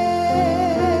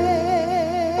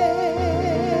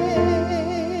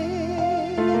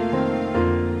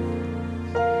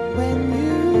 when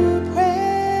you pray,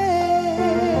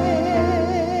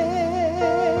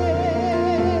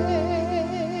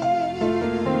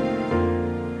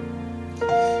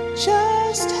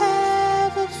 just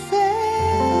have a faith.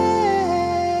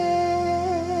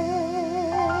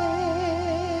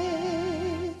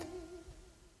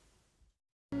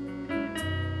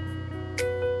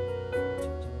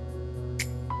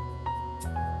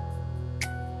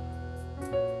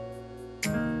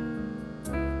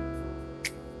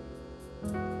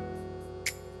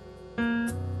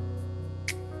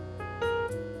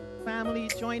 Family,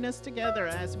 join us together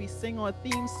as we sing our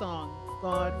theme song,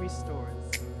 God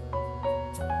Restores.